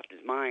totally lost his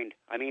mind.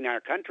 I mean, our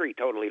country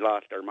totally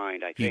lost our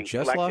mind, I think. He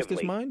just lost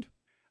his mind?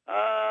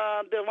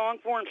 The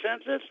long-form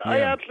census? Yeah.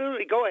 I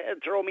absolutely, go ahead,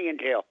 throw me in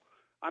jail.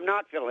 I'm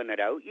not filling it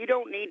out. You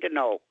don't need to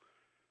know.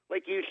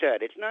 Like you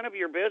said, it's none of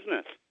your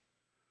business.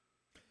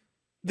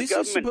 The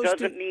government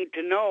doesn't need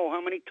to know how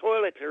many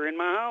toilets are in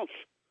my house.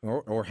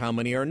 Or how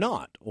many are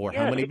not, or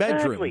how Yes, many exactly.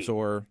 bedrooms,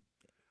 or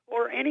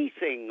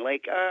anything.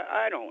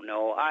 I don't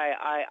know.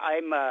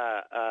 I'm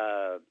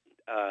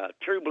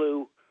true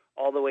blue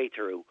all the way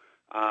through.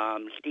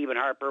 Stephen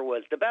Harper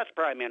was the best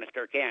prime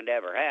minister Canada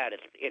ever had,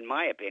 in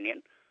my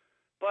opinion.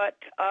 But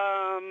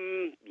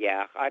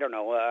I don't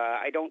know.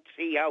 I don't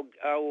see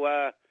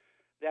how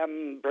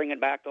them bringing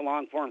back the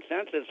long form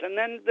census, and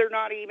then they're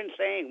not even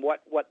saying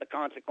what the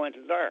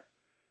consequences are.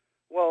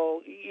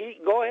 Well,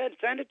 go ahead,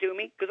 send it to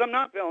me, because I'm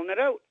not filling it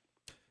out.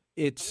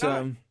 it's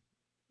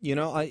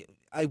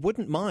I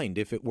wouldn't mind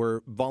if it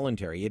were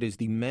voluntary. It is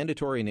the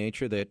mandatory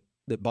nature that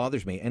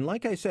bothers me. And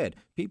like I said,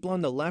 people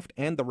on the left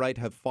and the right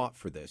have fought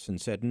for this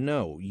and said,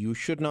 no, you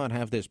should not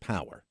have this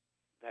power.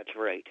 That's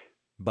right.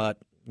 But,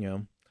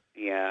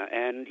 Yeah,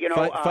 and,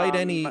 fight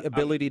any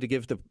ability to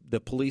give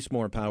the police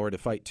more power to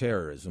fight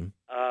terrorism.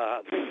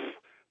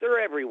 They're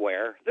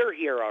everywhere. They're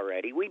here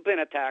already. We've been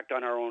attacked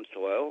on our own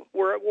soil.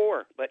 We're at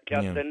war. But,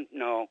 Justin,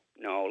 no,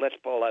 let's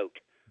pull out.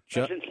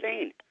 That's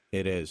insane.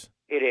 It is.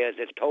 It is.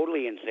 It's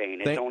totally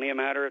insane. It's only a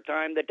matter of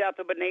time. The death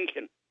of a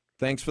nation.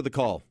 Thanks for the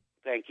call.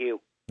 Thank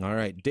you. All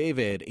right.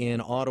 David in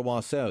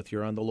Ottawa South,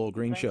 you're on the Lowell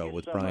Green Show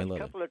with Brian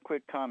Lilly. A couple of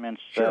quick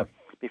comments Sure.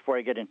 Before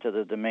I get into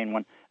the main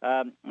one.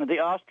 The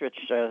ostrich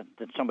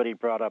that somebody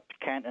brought up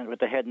with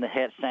the head in the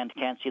sand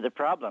can't see the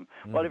problem.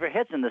 Well, if your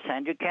head's in the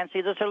sand, you can't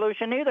see the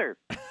solution either.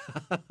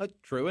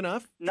 True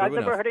enough. No, I've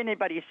never heard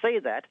anybody say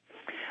that.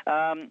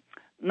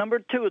 Number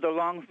two,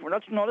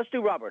 let's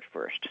do Robert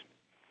first.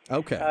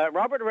 Okay.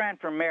 Robert ran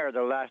for mayor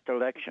the last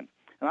election,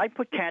 and I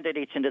put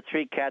candidates into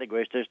three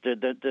categories. There's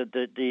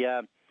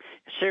the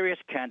serious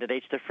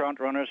candidates, the front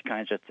runners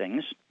kinds of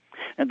things,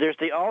 and there's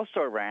the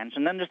also-rans,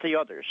 and then there's the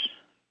others.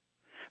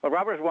 Well,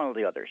 Robert is one of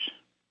the others.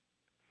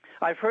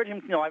 I've heard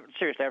him,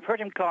 seriously, I've heard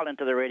him call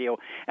into the radio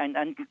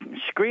and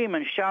scream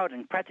and shout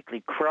and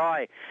practically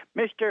cry,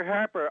 Mr.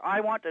 Harper,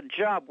 I want a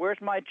job. Where's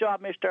my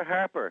job, Mr.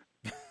 Harper?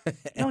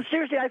 No,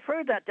 seriously, I've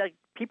heard that.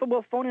 People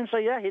will phone in and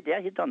say, yeah,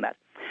 he's done that.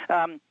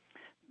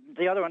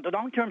 The other one, the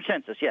long-term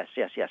census, yes.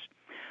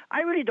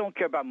 I really don't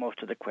care about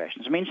most of the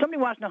questions. I mean, somebody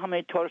wants to know how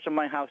many toilets in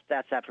my house,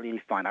 that's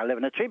absolutely fine. I live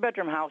in a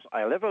 3-bedroom house.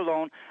 I live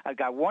alone. I've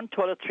got 1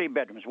 toilet, 3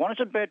 bedrooms. One is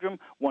a bedroom,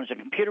 one is a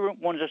computer room,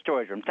 one is a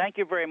storage room. Thank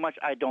you very much.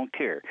 I don't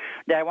care.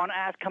 Did I want to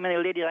ask how many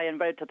ladies I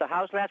invited to the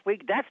house last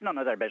week? That's none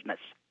of their business.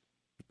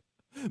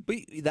 But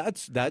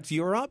that's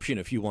your option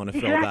if you want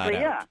to fill Exactly,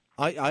 that out.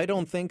 yeah. I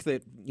don't think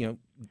that,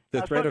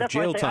 the threat of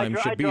jail time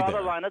should be I draw there.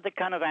 the line at the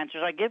kind of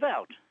answers I give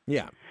out.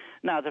 Yeah.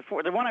 Now, the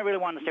one I really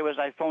wanted to say was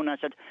I phoned and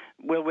I said,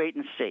 we'll wait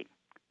and see.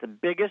 The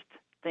biggest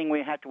thing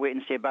we have to wait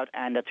and see about,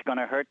 and it's going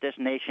to hurt this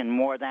nation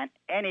more than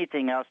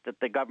anything else that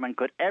the government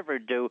could ever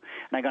do,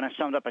 and I'm going to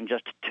sum it up in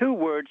just 2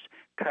 words,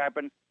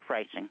 carbon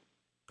pricing.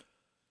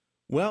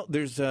 Well,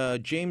 there's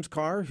James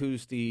Carr,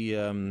 who's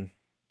the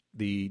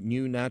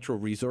new Natural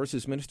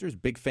Resources Minister, is a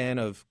big fan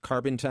of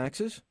carbon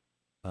taxes.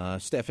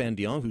 Stéphane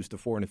Dion, who's the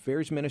Foreign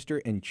Affairs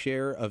Minister and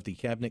Chair of the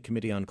Cabinet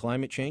Committee on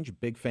Climate Change, a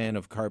big fan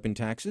of carbon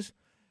taxes.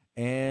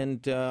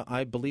 And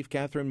I believe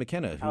Catherine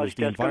McKenna, who is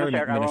the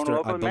Environment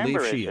Minister, I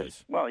believe she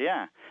is. Well,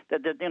 yeah.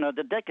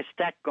 The deck is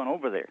stacked going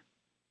over there.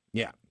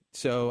 Yeah.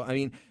 So, I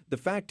mean, the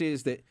fact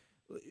is that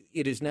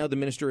it is now the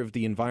Minister of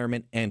the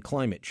Environment and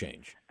Climate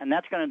Change. And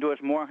that's going to do us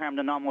more harm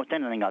than almost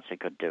anything else it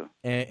could do.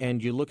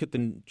 And you look at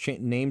the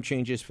name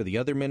changes for the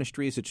other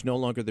ministries, it's no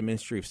longer the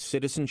Ministry of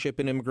Citizenship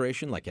and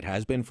Immigration like it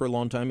has been for a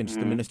long time. It's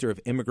the Minister of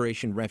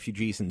Immigration,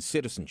 Refugees, and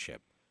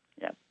Citizenship.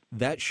 Yeah.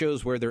 That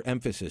shows where their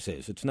emphasis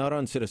is. It's not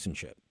on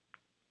citizenship.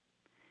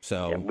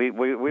 So, yeah,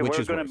 we're going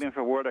to be in for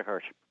a world of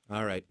hurt.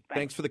 All right.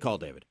 Thanks for the call,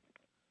 David.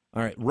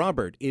 All right.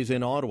 Robert is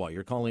in Ottawa.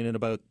 You're calling in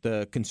about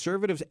the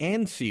Conservatives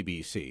and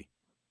CBC.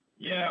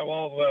 Yeah,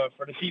 well,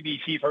 for the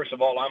CBC, first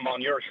of all, I'm on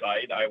your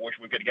side. I wish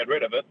we could get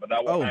rid of it, but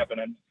that won't happen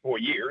in 4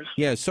 years.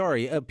 Yeah,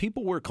 sorry.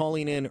 People were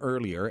calling in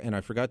earlier, and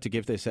I forgot to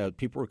give this out.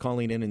 People were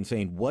calling in and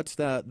saying, what's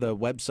the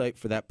website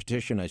for that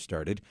petition I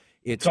started?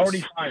 It's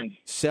already signed.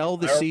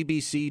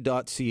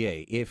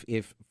 Sellthecbc.ca.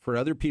 If for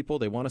other people,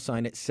 they want to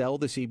sign it,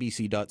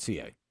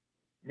 sellthecbc.ca.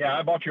 Yeah,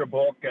 I bought your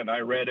book, and I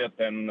read it,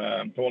 and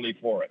I'm totally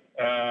for it.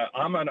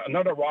 I'm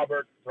another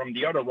Robert from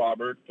the other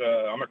Robert.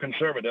 I'm a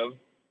conservative,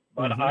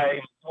 but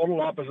I'm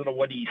total opposite of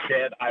what he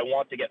said. I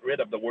want to get rid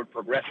of the word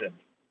progressive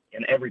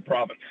in every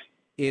province.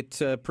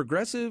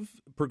 Progressivism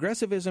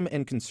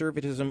and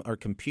conservatism are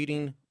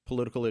competing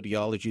political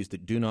ideologies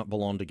that do not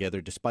belong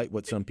together, despite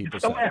what some people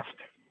It's the say. left.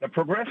 The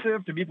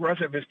progressive, to be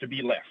progressive, is to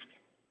be left.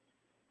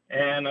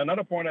 And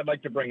another point I'd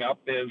like to bring up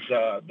is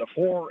the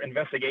Ford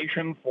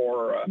investigation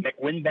for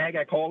McWinbag,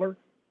 I call her.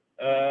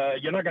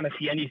 You're not going to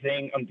see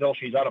anything until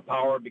she's out of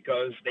power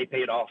because they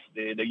paid off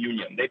the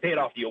union. They paid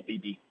off the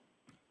OPP.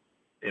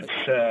 It's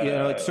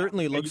it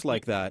certainly looks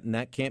like that, and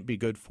that can't be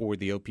good for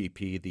the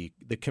OPP.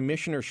 The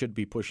commissioner should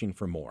be pushing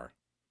for more.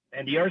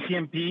 And the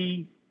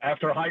RCMP,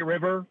 after High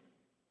River,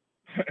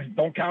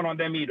 don't count on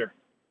them either.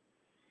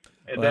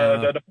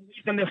 The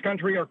police in this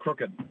country are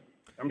crooked.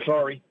 I'm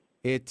sorry.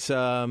 It's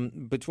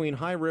between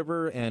High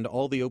River and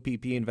all the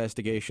OPP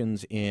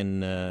investigations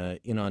in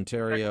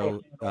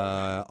Ontario.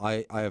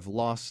 I have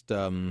lost,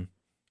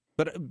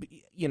 but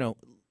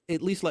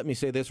at least let me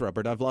say this,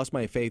 Robert. I've lost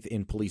my faith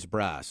in police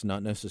brass,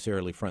 not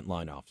necessarily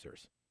frontline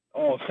officers.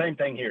 Oh, same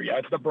thing here. Yeah,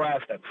 it's the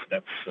brass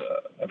that's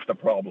the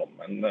problem,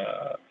 and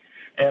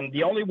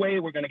the only way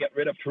we're going to get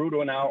rid of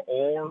Trudeau now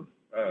or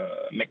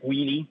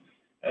McWeeny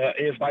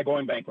is by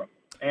going bankrupt,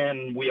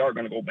 and we are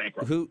going to go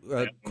bankrupt.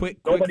 Quick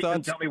Nobody thoughts.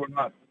 can tell me we're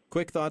not.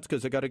 Quick thoughts,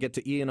 because I got to get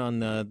to Ian on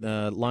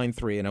line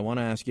 3, and I want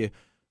to ask you,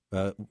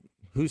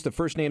 who's the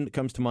first name that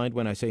comes to mind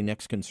when I say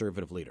next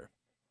Conservative leader?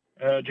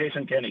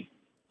 Jason Kenney.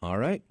 All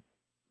right.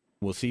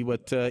 We'll see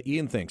what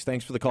Ian thinks.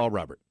 Thanks for the call,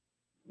 Robert.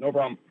 No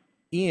problem.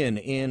 Ian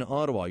in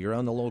Ottawa, you're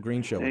on the Lowell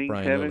Green Show with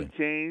Brian Lilly. Things haven't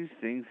changed.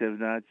 Things have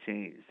not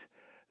changed.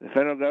 The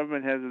federal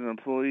government has an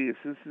employee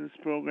assistance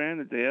program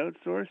that they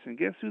outsource, and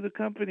guess who the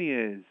company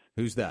is?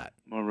 Who's that?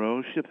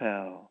 Moreau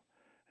Chappelle.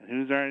 And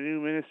who's our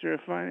new Minister of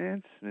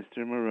Finance?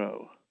 Mr.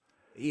 Moreau.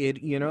 And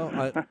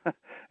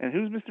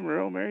who's Mr.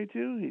 Moreau married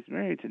to? He's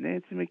married to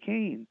Nancy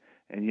McCain.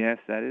 And yes,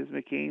 that is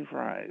McCain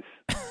fries.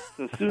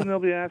 So soon they'll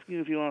be asking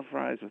you if you want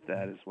fries with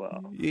that as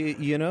well.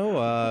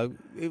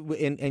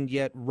 And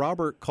yet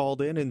Robert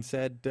called in and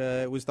said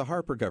it was the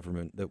Harper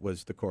government that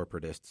was the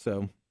corporatist.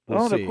 So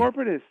we'll see. The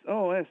corporatist.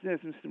 Oh, yes,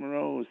 Mr.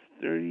 Moreau's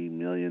 $30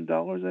 million,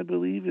 I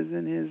believe, is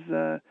in his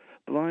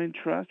blind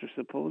trust or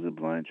supposed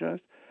blind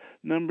trust.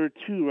 Number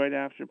 2, right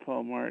after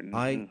Paul Martin.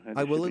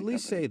 I will at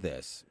least say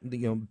this.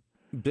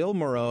 Bill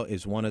Moreau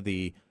is one of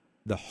the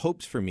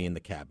hopes for me in the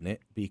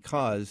cabinet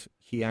because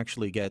he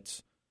actually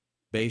gets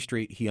Bay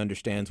Street. He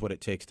understands what it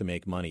takes to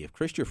make money. If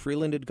Chrystia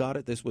Freeland had got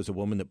it, this was a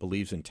woman that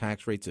believes in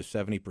tax rates of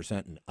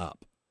 70% and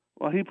up.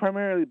 Well, he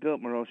primarily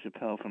built Moreau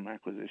Chappelle from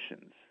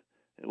acquisitions.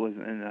 It was,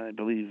 and I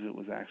believe it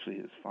was actually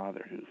his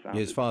father who founded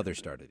it. His father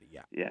started it,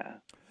 yeah. Yeah.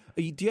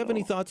 Do you have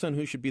any thoughts on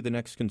who should be the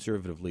next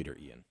Conservative leader,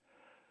 Ian?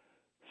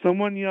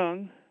 Someone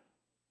young,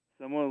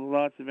 someone with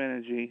lots of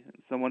energy,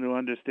 someone who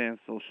understands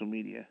social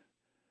media,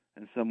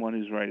 and someone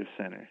who's right of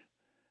center.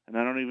 And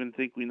I don't even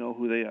think we know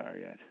who they are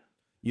yet.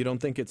 You don't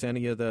think it's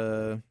any of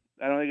the...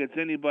 I don't think it's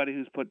anybody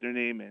who's put their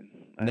name in.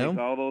 I think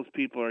all those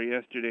people are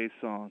yesterday's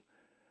song.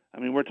 I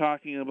mean, we're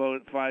talking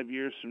about 5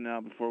 years from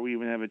now before we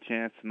even have a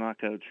chance to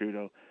knock out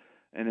Trudeau.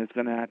 And it's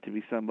going to have to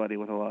be somebody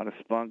with a lot of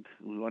spunk,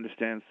 who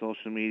understands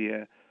social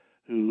media,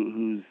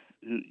 who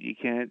you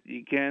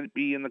can't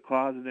be in the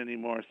closet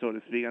anymore, so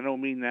to speak. I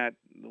don't mean that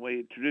the way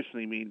it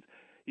traditionally means.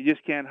 You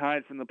just can't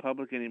hide from the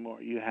public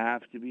anymore. You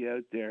have to be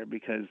out there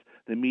because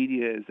the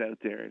media is out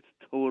there. It's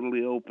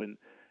totally open,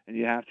 and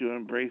you have to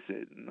embrace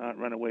it and not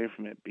run away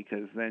from it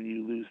because then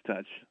you lose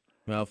touch.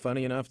 Well,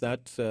 funny enough,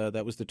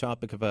 that was the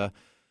topic of a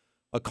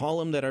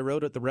column that I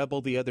wrote at the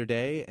Rebel the other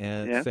day,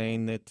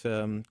 saying that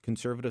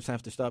Conservatives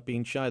have to stop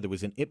being shy. There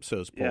was an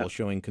Ipsos poll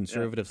showing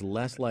Conservatives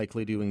less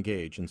likely to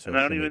engage in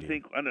social media.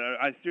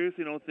 I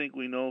seriously don't think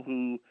we know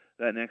who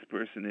that next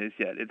person is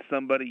yet. It's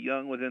somebody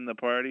young within the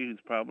party who's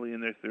probably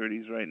in their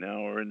 30s right now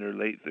or in their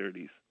late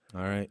 30s.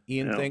 All right.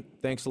 Ian,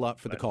 thanks a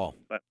lot for the call.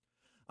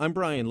 I'm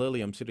Brian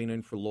Lilly. I'm sitting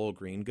in for Lowell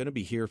Green. Going to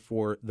be here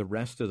for the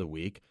rest of the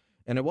week,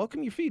 and I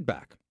welcome your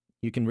feedback.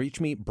 You can reach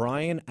me,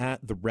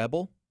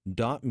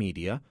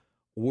 brian@therebel.media.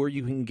 Or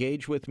you can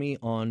engage with me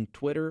on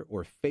Twitter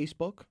or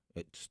Facebook.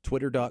 It's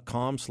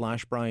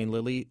twitter.com/Brian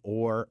Lilly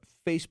or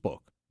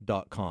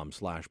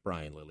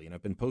facebook.com/Brian Lilly. And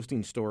I've been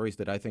posting stories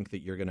that I think that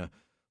you're going to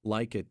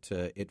like at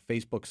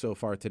Facebook so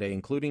far today,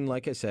 including,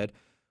 like I said,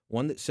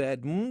 one that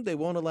said they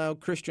won't allow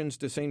Christians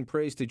to sing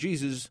praise to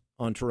Jesus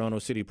on Toronto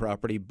City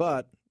property,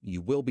 but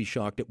you will be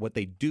shocked at what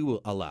they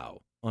do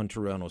allow on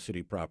Toronto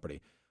City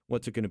property.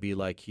 What's it going to be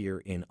like here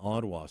in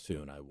Ottawa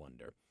soon, I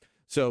wonder?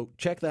 So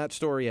check that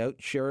story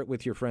out. Share it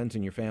with your friends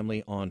and your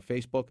family on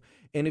Facebook.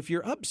 And if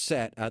you're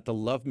upset at the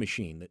love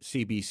machine that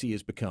CBC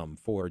has become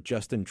for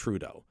Justin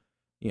Trudeau,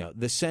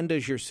 the send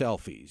us your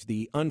selfies,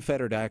 the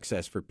unfettered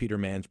access for Peter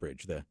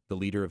Mansbridge, the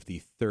leader of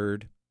the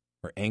third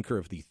or anchor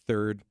of the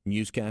third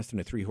newscast in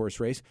a 3-horse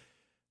race,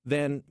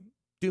 then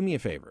do me a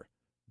favor.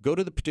 Go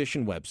to the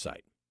petition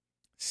website,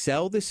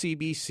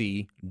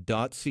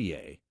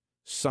 sellthecbc.ca,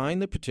 sign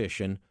the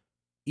petition.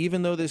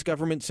 Even though this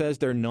government says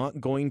they're not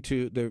going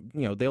to,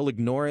 they'll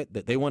ignore it,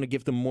 that they want to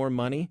give them more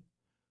money,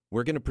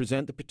 we're going to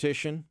present the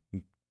petition,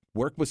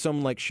 work with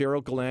someone like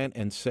Cheryl Gallant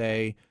and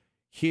say,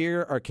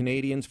 here are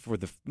Canadians for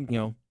the,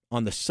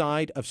 on the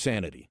side of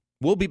sanity.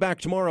 We'll be back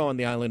tomorrow on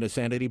the Island of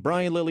Sanity.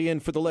 Brian Lillian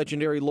for the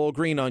legendary Lowell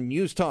Green on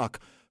News Talk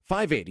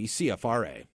 580 CFRA.